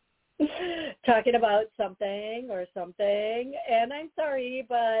talking about something, and I'm sorry,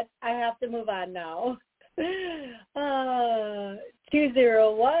 but I have to move on now.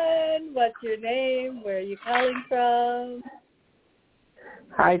 201, what's your name? Where are you calling from?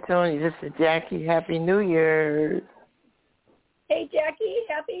 Hi, Toni. This is Jackie. Happy New Year. Hey, Jackie.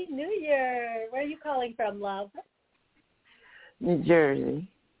 Happy New Year. Where are you calling from, love? New Jersey.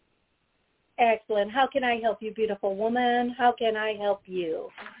 Excellent. How can I help you, beautiful woman? How can I help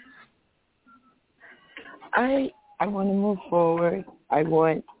you? I want to move forward. I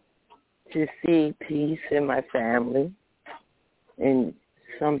want to see peace in my family and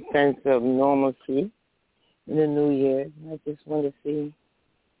some sense of normalcy in the new year. I just want to see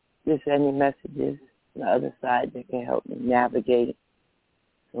just any messages on the other side that can help me navigate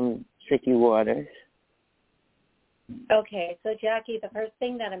some tricky waters. Okay, so Jackie, the first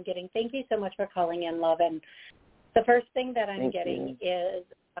thing that I'm getting, thank you so much for calling in, love, and the first thing that I'm getting is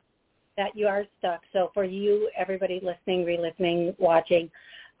that you are stuck. So for you, everybody listening, re-listening, watching,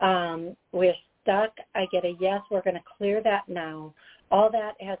 we're stuck. I get a yes. We're going to clear that now. All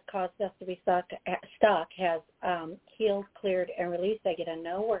that has caused us to be stuck has healed, cleared, and released. I get a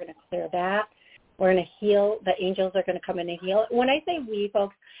no. We're going to clear that. We're going to heal. The angels are going to come in and heal. When I say we,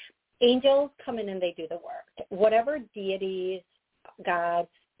 folks, angels come in and they do the work. Whatever deities, gods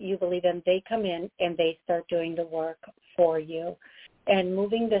you believe in, they come in and they start doing the work for you and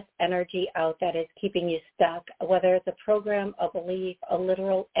moving this energy out that is keeping you stuck, whether it's a program, a belief, a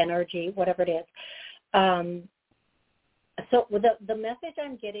literal energy, whatever it is. So the message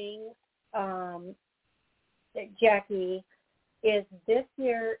I'm getting, Jackie, is this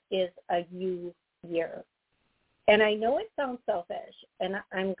year is a you year. And I know it sounds selfish, and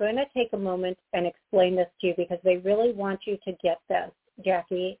I'm going to take a moment and explain this to you because they really want you to get this,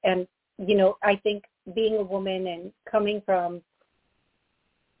 Jackie. And, you know, I think being a woman and coming from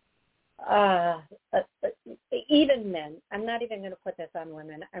even men, I'm not even going to put this on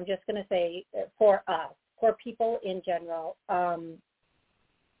women. I'm just going to say for us, for people in general,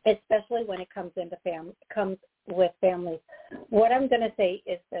 especially when it comes with families. What I'm going to say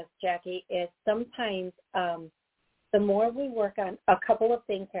is this, Jackie, is sometimes the more we work on, a couple of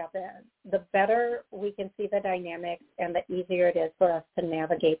things happen. The better we can see the dynamics and the easier it is for us to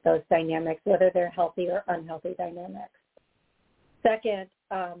navigate those dynamics, whether they're healthy or unhealthy dynamics. Second,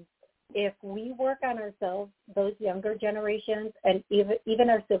 if we work on ourselves, those younger generations, and even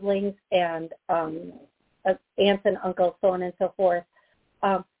our siblings and aunts and uncles, so on and so forth,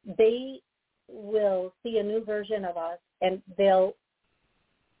 they will see a new version of us, and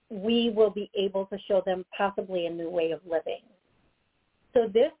we will be able to show them possibly a new way of living. So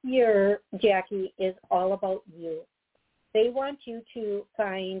this year, Jackie, is all about you. They want you to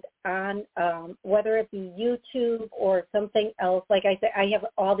find on, whether it be YouTube or something else. Like I said, I have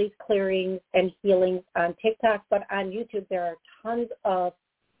all these clearings and healings on TikTok, but on YouTube there are tons of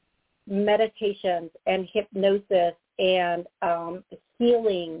meditations and hypnosis and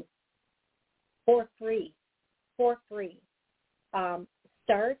healing for free.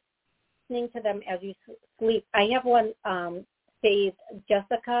 Start listening to them as you sleep. I have one saved,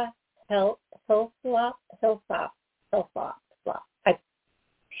 Jessica Hillsop.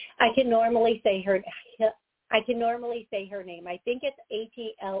 I can normally say her name. I think it's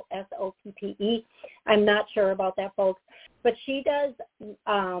Atlsoppe. I'm not sure about that, folks. But she does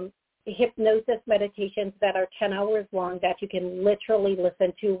hypnosis meditations that are 10 hours long that you can literally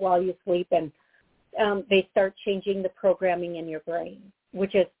listen to while you sleep, and they start changing the programming in your brain,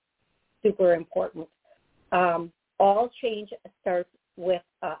 which is super important. All change starts with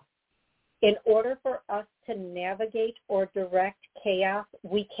us. In order for us to navigate or direct chaos,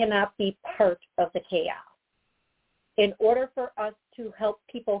 we cannot be part of the chaos. In order for us to help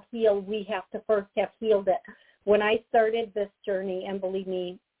people heal, we have to first have healed it. When I started this journey, and believe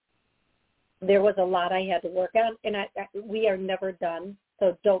me, there was a lot I had to work on, and we are never done,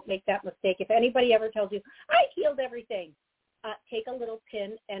 so don't make that mistake. If anybody ever tells you, I healed everything, take a little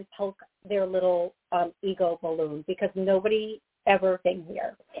pin and poke their little ego balloon, because nobody ever came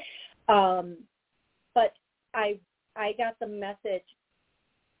here. But I got the message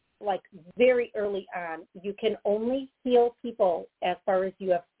like very early on. You can only heal people as far as you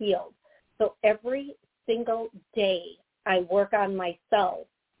have healed. So every single day I work on myself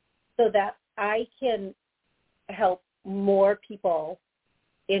so that I can help more people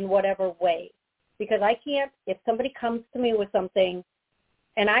in whatever way. Because I can't, if somebody comes to me with something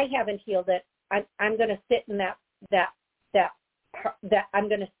and I haven't healed it, I'm going to sit in that I'm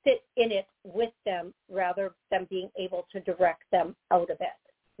going to sit in it with them rather than being able to direct them out of it,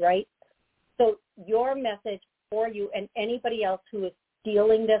 right? So your message for you and anybody else who is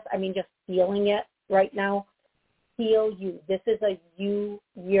feeling this, just feeling it right now, heal you. This is a you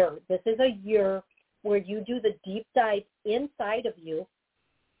year. This is a year where you do the deep dive inside of you.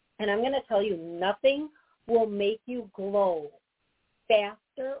 And I'm going to tell you, nothing will make you glow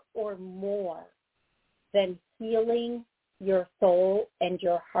faster or more than healing your soul and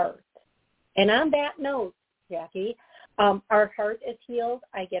your heart. And on that note, Jackie, our heart is healed.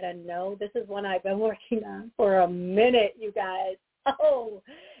 I get a no. This is one I've been working on for a minute, you guys. Oh,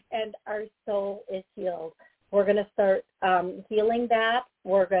 and our soul is healed. We're going to start healing that.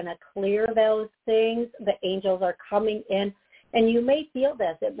 We're going to clear those things. The angels are coming in. And you may feel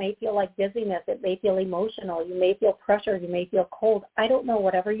this. It may feel like dizziness. It may feel emotional. You may feel pressure. You may feel cold. I don't know.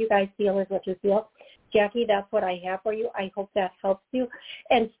 Whatever you guys feel is what you feel. Jackie, that's what I have for you. I hope that helps you.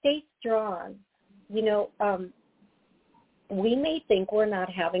 And stay strong. We may think we're not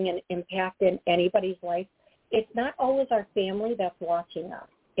having an impact in anybody's life. It's not always our family that's watching us.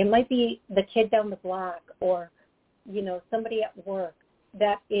 It might be the kid down the block or, somebody at work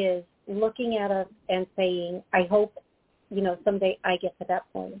that is looking at us and saying, I hope, someday I get to that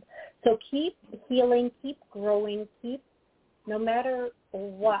point. So keep healing, keep growing, no matter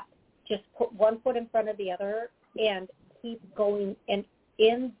what, just put one foot in front of the other and keep going. And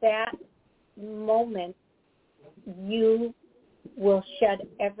in that moment, you will shed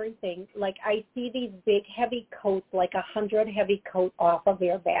everything. Like I see these big heavy coats, like 100 heavy coats off of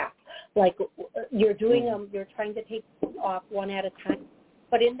your back. Like you're doing them, you're trying to take off one at a time.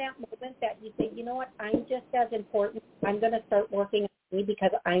 But in that moment that you say, you know what, I'm just as important. I'm going to start working on me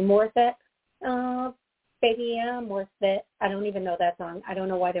because I'm worth it. Baby, I'm worth it. I don't even know that song. I don't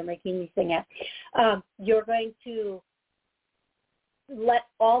know why they're making me sing it. You're going to let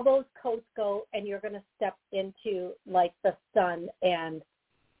all those coats go, and you're going to step into like the sun. And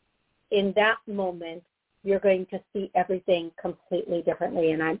in that moment, you're going to see everything completely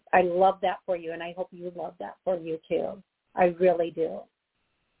differently. And I love that for you, and I hope you love that for you too. I really do.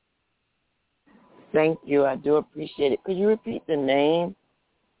 Thank you. I do appreciate it. Could you repeat the name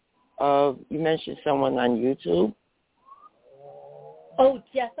of, you mentioned someone on YouTube? Oh,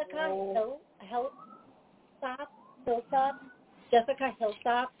 Jessica Hillsop. Jessica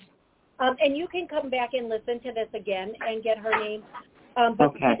Hillsop. And you can come back and listen to this again and get her name.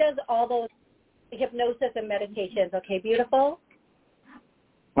 But she does all those hypnosis and meditations. Okay, beautiful?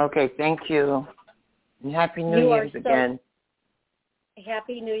 Okay, thank you. And Happy New Year again.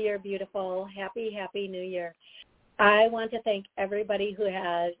 Happy New Year, beautiful. Happy New Year. I want to thank everybody who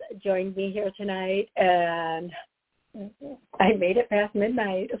has joined me here tonight, and I made it past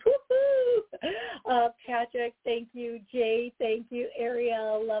midnight. Patrick, thank you. Jay, thank you.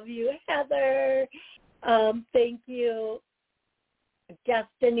 Ariel, love you. Heather, thank you.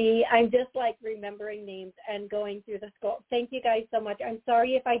 Destiny, I'm just like remembering names and going through the school. Thank you guys so much. I'm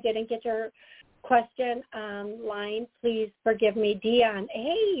sorry if I didn't get your question online. Please forgive me. Dion,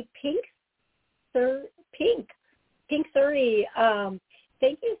 hey, Pink Surrey,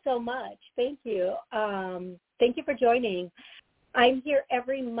 thank you so much. Thank you. Thank you for joining. I'm here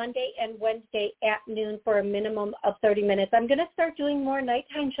every Monday and Wednesday at noon for a minimum of 30 minutes. I'm going to start doing more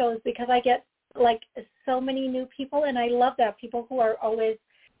nighttime shows because I get like so many new people, and I love that, people who are always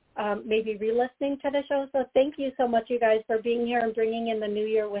maybe re-listening to the show. So thank you so much, you guys, for being here and bringing in the new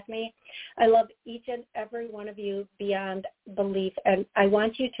year with me. I love each and every one of you beyond belief, and I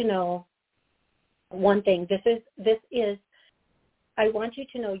want you to know one thing. This is I want you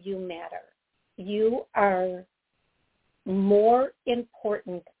to know you matter. You are more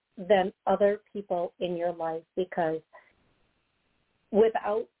important than other people in your life, because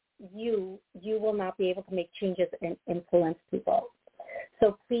without you will not be able to make changes and influence people.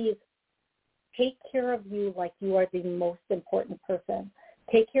 So please take care of you like you are the most important person.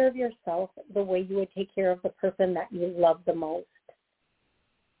 Take care of yourself the way you would take care of the person that you love the most.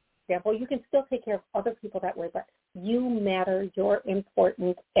 For example, you can still take care of other people that way, but you matter, you're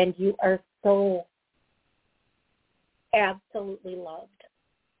important, and you are so absolutely loved,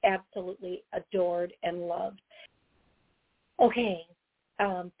 absolutely adored and loved. Okay.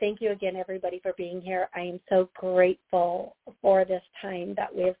 Thank you again, everybody, for being here. I am so grateful for this time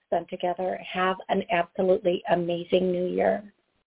that we have spent together. Have an absolutely amazing new year.